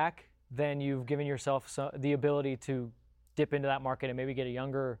comes back, then you've given yourself the ability to dip into that market and maybe get a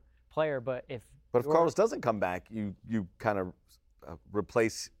younger player. But if Carlos doesn't come back, you kind of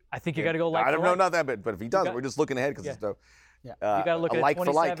replace. I think you got to go like. I don't know, not that, but if he doesn't, we're just looking ahead because it's you got to look at a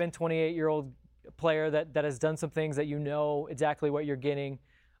 27, 28-year-old player that has done some things that you know exactly what you're getting.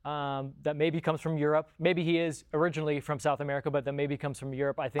 That maybe comes from Europe. Maybe he is originally from South America, but that maybe comes from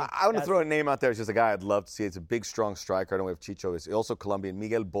Europe. I think. I want to throw a name out there. It's just a guy I'd love to see. It's a big, strong striker. I don't know if Chicho is also Colombian.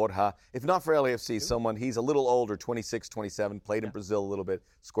 Miguel Borja. If not for LAFC, he's a little older, 26, 27, played in Brazil a little bit,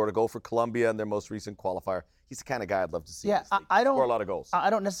 scored a goal for Colombia in their most recent qualifier. He's the kind of guy I'd love to see. Yeah, I don't score a lot of goals. I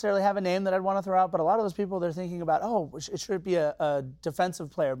don't necessarily have a name that I'd want to throw out, but a lot of those people, they're thinking about, it should be a defensive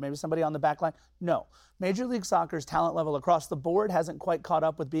player, maybe somebody on the back line. No. Major League Soccer's talent level across the board hasn't quite caught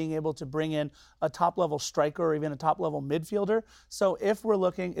up with being able to bring in a top-level striker or even a top-level midfielder. So if we're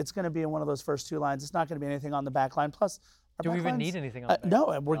looking, it's going to be in one of those first two lines. It's not going to be anything on the back line. Plus, do we even need anything on the back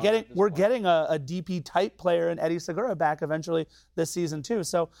line? No, we're getting a DP-type player in Eddie Segura back eventually this season too.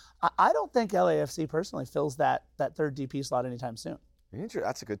 So I don't think LAFC personally fills that third DP slot anytime soon.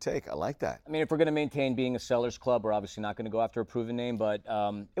 That's a good take. I like that. I mean, if we're going to maintain being a seller's club, we're obviously not going to go after a proven name, but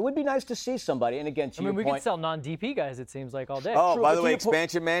it would be nice to see somebody. And again, to your we point, can sell non-DP guys, it seems like, all day. Oh, by the way,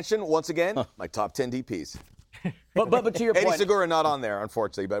 Expansion Mansion, once again, my top 10 DPs. but to your point, Eddie Segura not on there,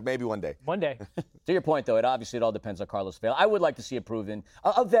 unfortunately, but maybe one day. One day. To your point, though, it all depends on Carlos Vela. I would like to see a proven,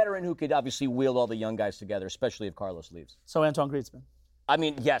 a veteran who could obviously wield all the young guys together, especially if Carlos leaves. So Antoine Griezmann. I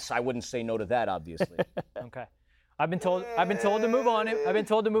mean, yes, I wouldn't say no to that, obviously. Okay. I've been told to move on. I've been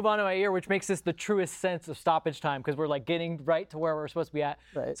told to move on in my ear, which makes this the truest sense of stoppage time because we're like getting right to where we're supposed to be at.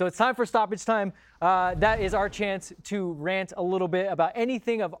 Right. So it's time for stoppage time. That is our chance to rant a little bit about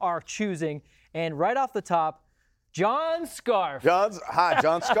anything of our choosing. And right off the top, John Scarf. John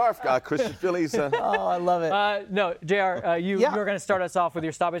Scarf, Christian Phillies. Oh, I love it. No, JR, you're going to start us off with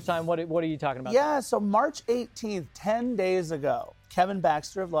your stoppage time. What are you talking about? Yeah, so March 18th, 10 days ago, Kevin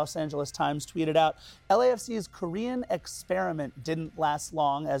Baxter of Los Angeles Times tweeted out, LAFC's Korean experiment didn't last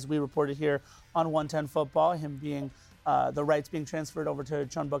long, as we reported here on 110 Football, him being the rights being transferred over to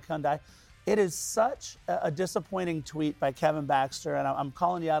Jeonbuk Hyundai. It is such a disappointing tweet by Kevin Baxter, and I'm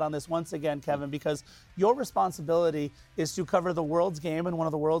calling you out on this once again, Kevin, because your responsibility is to cover the world's game in one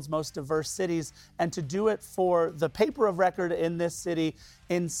of the world's most diverse cities, and to do it for the paper of record in this city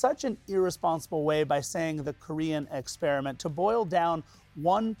in such an irresponsible way by saying the Korean experiment. To boil down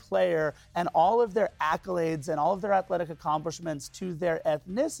one player and all of their accolades and all of their athletic accomplishments to their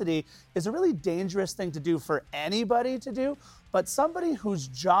ethnicity is a really dangerous thing to do for anybody to do, but somebody whose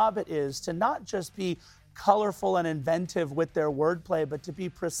job it is to not just be colorful and inventive with their wordplay, but to be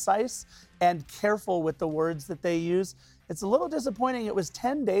precise and careful with the words that they use. It's a little disappointing. It was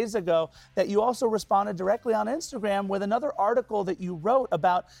 10 days ago that you also responded directly on Instagram with another article that you wrote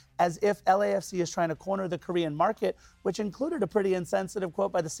about as if LAFC is trying to corner the Korean market, which included a pretty insensitive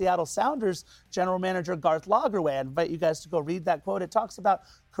quote by the Seattle Sounders general manager Garth Lagerwey. I invite you guys to go read that quote. It talks about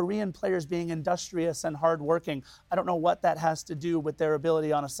Korean players being industrious and hardworking. I don't know what that has to do with their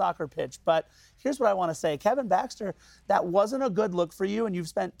ability on a soccer pitch, but here's what I want to say. Kevin Baxter, that wasn't a good look for you, and you've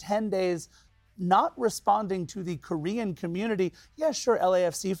spent 10 days not responding to the Korean community. Yeah, sure,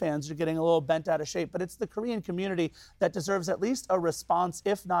 LAFC fans are getting a little bent out of shape, but it's the Korean community that deserves at least a response,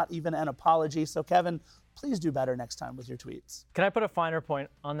 if not even an apology. So, Kevin, please do better next time with your tweets. Can I put a finer point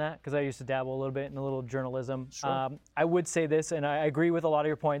on that? Because I used to dabble a little bit in a little journalism. Sure. I would say this, and I agree with a lot of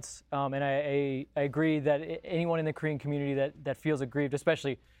your points, and I agree that anyone in the Korean community that feels aggrieved,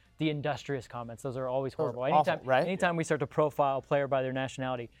 especially the industrious comments, those are always horrible. Anytime we start to profile a player by their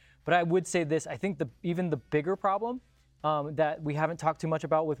nationality. But I would say this, I think even the bigger problem that we haven't talked too much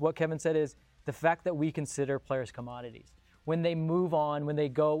about with what Kevin said is the fact that we consider players commodities. When they move on, when they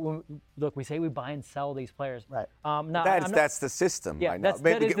go, look, we say we buy and sell these players. Right. That's the system right now.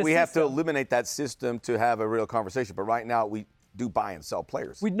 We have to eliminate that system to have a real conversation. But right now, we do buy and sell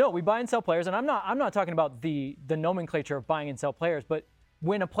players. We buy and sell players. And I'm not talking about the nomenclature of buying and sell players, but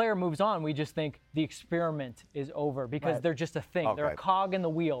when a player moves on, we just think the experiment is over because they're just a thing. Okay. They're a cog in the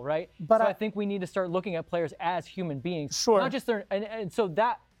wheel, right? But so I think we need to start looking at players as human beings. Sure. Not just and so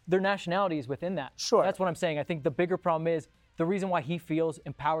that their nationality is within that. Sure. That's what I'm saying. I think the bigger problem is the reason why he feels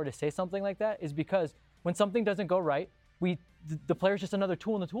empowered to say something like that is because when something doesn't go right, the player's just another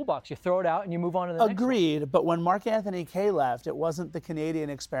tool in the toolbox. You throw it out and you move on to the next one. Agreed, but when Mark Anthony Kaye left, it wasn't the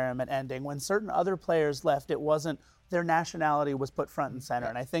Canadian experiment ending. When certain other players left, it wasn't their nationality was put front and center.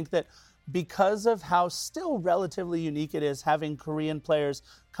 And I think that because of how still relatively unique it is having Korean players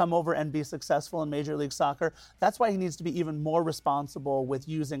come over and be successful in Major League Soccer. That's why he needs to be even more responsible with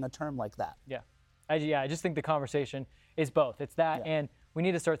using a term like that. Yeah. I just think the conversation is both. It's that, and we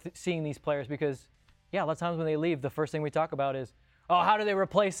need to start seeing these players because, a lot of times when they leave, the first thing we talk about is, oh, how do they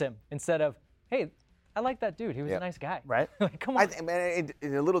replace him? Instead of, hey, I like that dude. He was a nice guy. Right? Like, come on.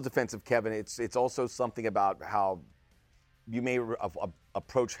 In a little defense of Kevin, it's also something about how you may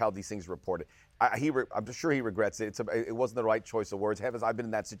approach how these things are reported. I'm sure he regrets it. It wasn't the right choice of words. Heavens, I've been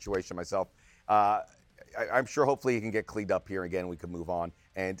in that situation myself. I'm sure hopefully he can get cleaned up here again. We can move on.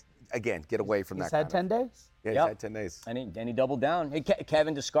 And again, get away from that. He's had 10 days? Yeah, he's had 10 days. And he doubled down. Hey,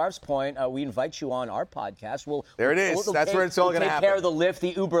 Kevin, to Scarf's point, we invite you on our podcast. There it is. That's where it's all going to happen. Take care of the lift, the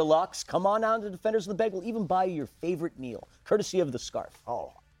Uber Lux. Come on down to Defenders of the Beg. We'll even buy you your favorite meal, courtesy of the Scarf.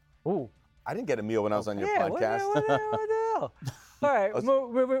 Oh. Ooh. I didn't get a meal when I was on your podcast. What the hell? All right,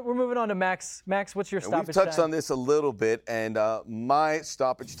 we're moving on to Max. Max, what's your stoppage time? We've touched on this a little bit, and my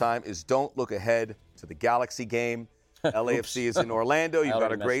stoppage time is don't look ahead to the Galaxy game. LAFC is in Orlando. You've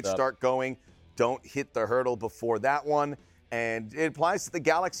got a great start going. Don't hit the hurdle before that one. And it applies to the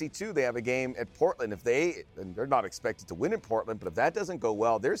Galaxy, too. They have a game at Portland. And they're not expected to win in Portland, but if that doesn't go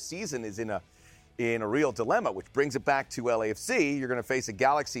well, their season is in a real dilemma, which brings it back to LAFC. You're going to face a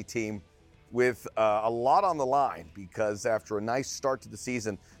Galaxy team with a lot on the line because after a nice start to the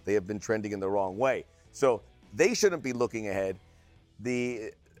season, they have been trending in the wrong way. So they shouldn't be looking ahead.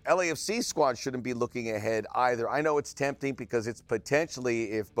 The LAFC squad shouldn't be looking ahead either. I know it's tempting because it's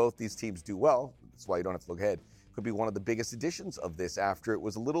potentially, if both these teams do well, that's why you don't have to look ahead, could be one of the biggest additions of this after it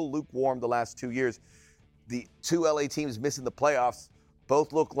was a little lukewarm the last 2 years. The two LA teams missing the playoffs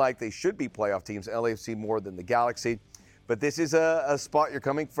both look like they should be playoff teams, LAFC more than the Galaxy. But this is a spot you're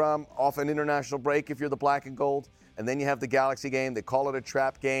coming from off an international break if you're the black and gold, and then you have the Galaxy game. They call it a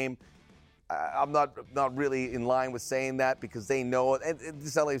trap game. I'm not really in line with saying that because they know it, and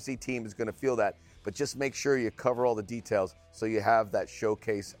this LAFC team is going to feel that. But just make sure you cover all the details so you have that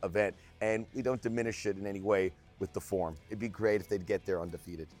showcase event, and we don't diminish it in any way with the form. It'd be great if they'd get there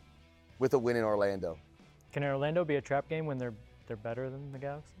undefeated with a win in Orlando. Can Orlando be a trap game when they're better than the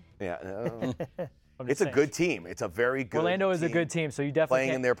Galaxy? Yeah. It's a good team. It's a very good Orlando is team. a good team, so you definitely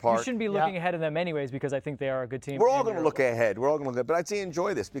playing in their park. You shouldn't be looking ahead of them anyways because I think they are a good team. We're all going to look ahead. But I'd say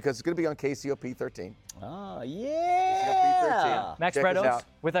enjoy this because it's going to be on KCOP 13. Oh, yeah. KCOP 13. Max Bredos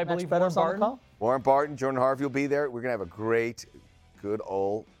with, I believe, Warren Barton. Warren Barton, Jordan Harvey will be there. We're going to have a great, good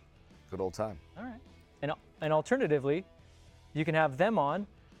old time. All right. And alternatively, you can have them on,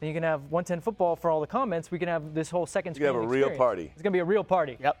 and you can have 110 Football for all the comments. We can have this whole second screen experience. Have a real party. It's going to be a real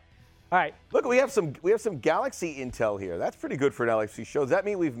party. Yep. All right. Look, we have some Galaxy intel here. That's pretty good for an LAFC show. Does that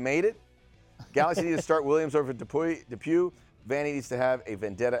mean we've made it? Galaxy needs to start Williams over Depew. Vanny needs to have a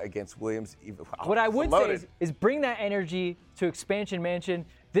vendetta against Williams. Wow, what I would say is bring that energy to Expansion Mansion.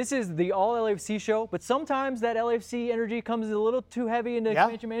 This is the all LAFC show, but sometimes that LAFC energy comes a little too heavy into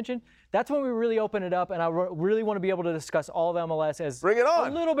Expansion Mansion. That's when we really open it up, and I really want to be able to discuss all of MLS as bring it on.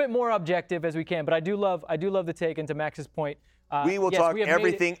 A little bit more objective as we can. But I do love the take, and to Max's point, we will talk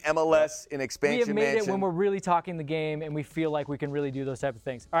everything MLS in Expansion Mansion. We have made it when we're really talking the game and we feel like we can really do those type of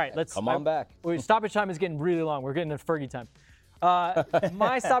things. All right, let's come on back. Stoppage time is getting really long. We're getting to Fergie time.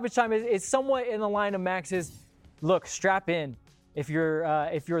 My stoppage time is somewhat in the line of Max's. Look, strap in if you're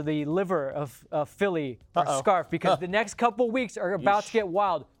the liver of Philly or Scarf because the next couple weeks are about to get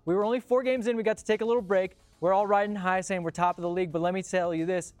wild. We were only 4 games in. We got to take a little break. We're all riding high saying we're top of the league. But let me tell you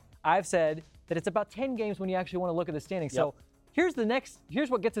this. I've said that it's about 10 games when you actually want to look at the standings. So here's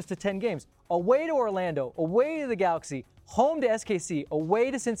what gets us to 10 games. Away to Orlando, away to the Galaxy, home to SKC,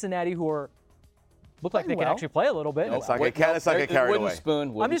 away to Cincinnati, who look like they can actually play a little bit. Let's not get carried away.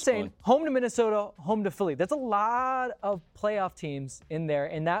 I'm just saying, home to Minnesota, home to Philly. That's a lot of playoff teams in there,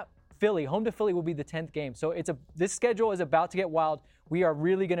 and that home to Philly will be the 10th game. So this schedule is about to get wild. We are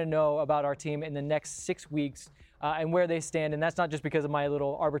really going to know about our team in the next 6 weeks and where they stand, and that's not just because of my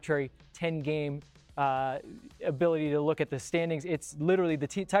little arbitrary 10-game ability to look at the standings. It's literally the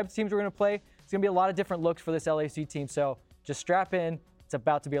type of teams we're going to play. It's going to be a lot of different looks for this LAFC team. So just strap in. It's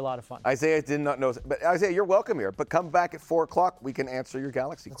about to be a lot of fun. Isaiah did not know. But Isaiah, you're welcome here. But come back at 4 o'clock. We can answer your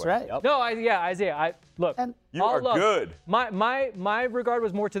Galaxy question. That's right. Yep. No, Isaiah. Look. You are good. My regard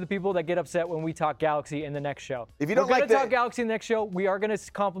was more to the people that get upset when we talk Galaxy in the next show. If you don't we're going to talk Galaxy in the next show. We are going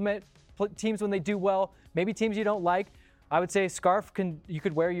to compliment teams when they do well. Maybe teams you don't like. I would say Scarf, you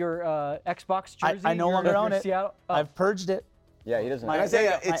could wear your Xbox jersey. I no longer own it. I've purged it. Yeah, he doesn't.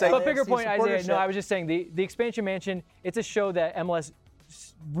 Isaiah, but bigger point, Isaiah. No, I was just saying the Expansion Mansion. It's a show that MLS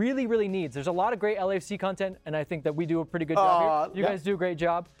really, really needs. There's a lot of great LAFC content, and I think that we do a pretty good job here. You guys do a great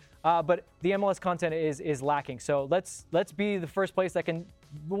job. but the MLS content is lacking. So let's be the first place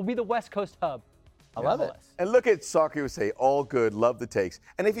we'll be the West Coast hub. I love it. And look at Soccer USA, all good, love the takes.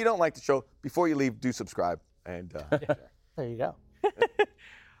 And if you don't like the show, before you leave, do subscribe. And there you go.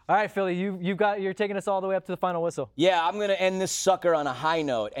 All right, Philly, you're taking us all the way up to the final whistle. Yeah, I'm going to end this sucker on a high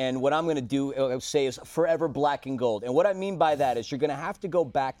note, and what I'm going to say is forever black and gold. And what I mean by that is you're going to have to go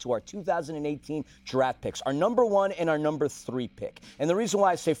back to our 2018 draft picks, our number 1 and our number 3 pick. And the reason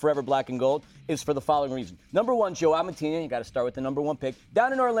why I say forever black and gold is for the following reason. Number 1, Joe Almatina, you got to start with the number 1 pick,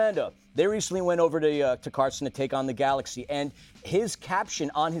 down in Orlando. They recently went over to Carson to take on the Galaxy, and his caption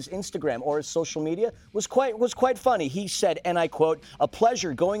on his Instagram or his social media was quite funny. He said, and I quote, "A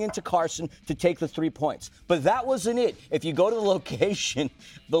pleasure going into Carson to take the 3 points." But that wasn't it. If you go to the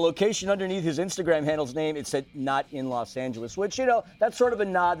location underneath his Instagram handle's name, it said "not in Los Angeles," which, that's sort of a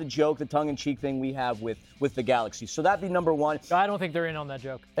nod, the joke, the tongue-in-cheek thing we have with the Galaxy. So that'd be number 1. I don't think they're in on that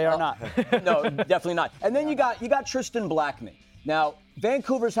joke. They are not. No, definitely not. And then you got Tristan Blackman. Now,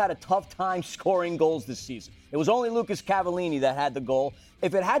 Vancouver's had a tough time scoring goals this season. It was only Lucas Cavallini that had the goal.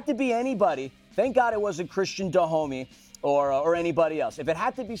 If it had to be anybody, thank God it wasn't Christian Dahomey or anybody else. If it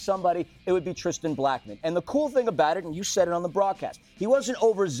had to be somebody, it would be Tristan Blackman. And the cool thing about it, and you said it on the broadcast, he wasn't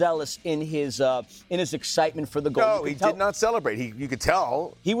overzealous in his excitement for the goal. No, he did not celebrate. You could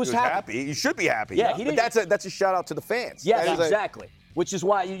tell he was happy. He should be happy. Yeah, but that's a shout out to the fans. Yes, exactly. Which is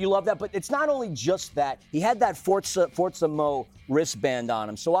why you love that. But it's not only just that. He had that Forza Mo wristband on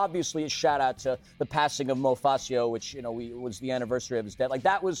him. So obviously a shout out to the passing of Mo Facio, which, was the anniversary of his death.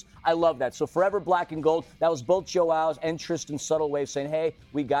 I love that. So forever black and gold. That was both Joao's and Tristan's subtle way of saying, hey,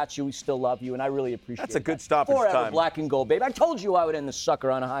 we got you. We still love you. And I really appreciate That's a good stoppage forever time. Black and gold, babe. I told you I would end the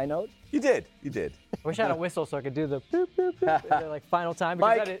sucker on a high note. You did. I wish I had a whistle so I could do the boop, boop, boop, final time.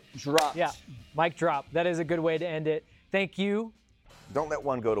 Mic drop. Yeah, mic drop. That is a good way to end it. Thank you. Don't let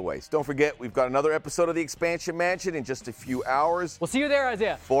one go to waste. Don't forget, we've got another episode of the Expansion Mansion in just a few hours. We'll see you there,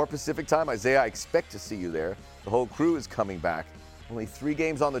 Isaiah. 4 Pacific time. Isaiah, I expect to see you there. The whole crew is coming back. Only 3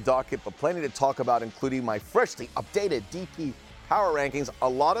 games on the docket, but plenty to talk about, including my freshly updated DP Power Rankings. A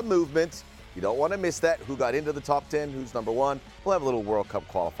lot of movement. You don't want to miss that. Who got into the top 10? Who's number 1? We'll have a little World Cup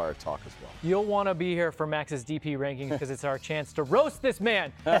qualifier talk as well. You'll want to be here for Max's DP rankings because it's our chance to roast this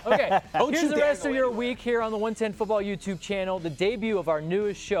man. Okay, here's the rest of your week here on the 110 Football YouTube channel. The debut of our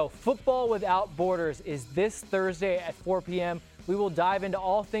newest show, Football Without Borders, is this Thursday at 4 p.m. We will dive into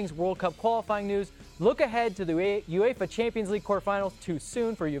all things World Cup qualifying news, look ahead to the UEFA Champions League quarterfinals, too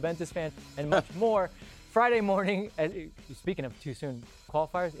soon for Juventus fans, and much more. Friday morning, speaking of too soon,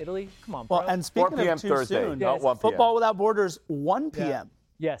 qualifiers, Italy, come on, bro. Well, and speaking 4 p.m. of too Thursday, soon, not 1 p.m. Football Without Borders, 1 p.m.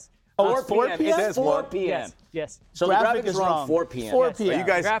 Yes. Oh, it's 4 p.m.? It says 4 p.m. Yes. So the graphic is wrong. 4 p.m. 4 p.m. You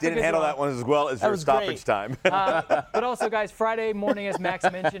guys Graphic didn't is handle wrong. that one as well as your stoppage time. But also, guys, Friday morning, as Max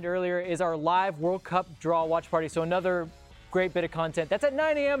mentioned earlier, is our live World Cup draw watch party. So another great bit of content. That's at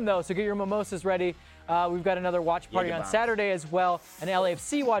 9 a.m., though, so get your mimosas ready. We've got another watch party on Saturday as well. An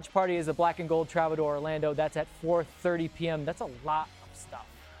LAFC watch party is the Black and Gold travel to Orlando. That's at 4:30 p.m. That's a lot of stuff.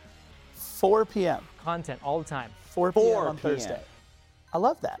 4 p.m. Content all the time. 4 p.m. on Thursday. I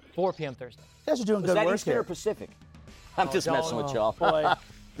love that. 4 p.m. Thursday. You guys are doing good that work Eastern here. or Pacific? I'm just messing with y'all. Boy.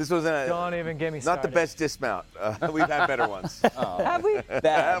 This was Don't even get me started. not the best dismount. We've had better ones. Have we?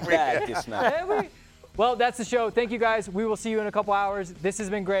 Bad dismount. Have we? Well, that's the show. Thank you, guys. We will see you in a couple hours. This has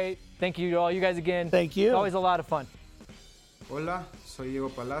been great. Thank you to all you guys again. Thank you. It's always a lot of fun. Hola, soy Diego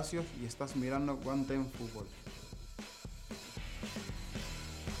Palacios y estás mirando 110 Fútbol.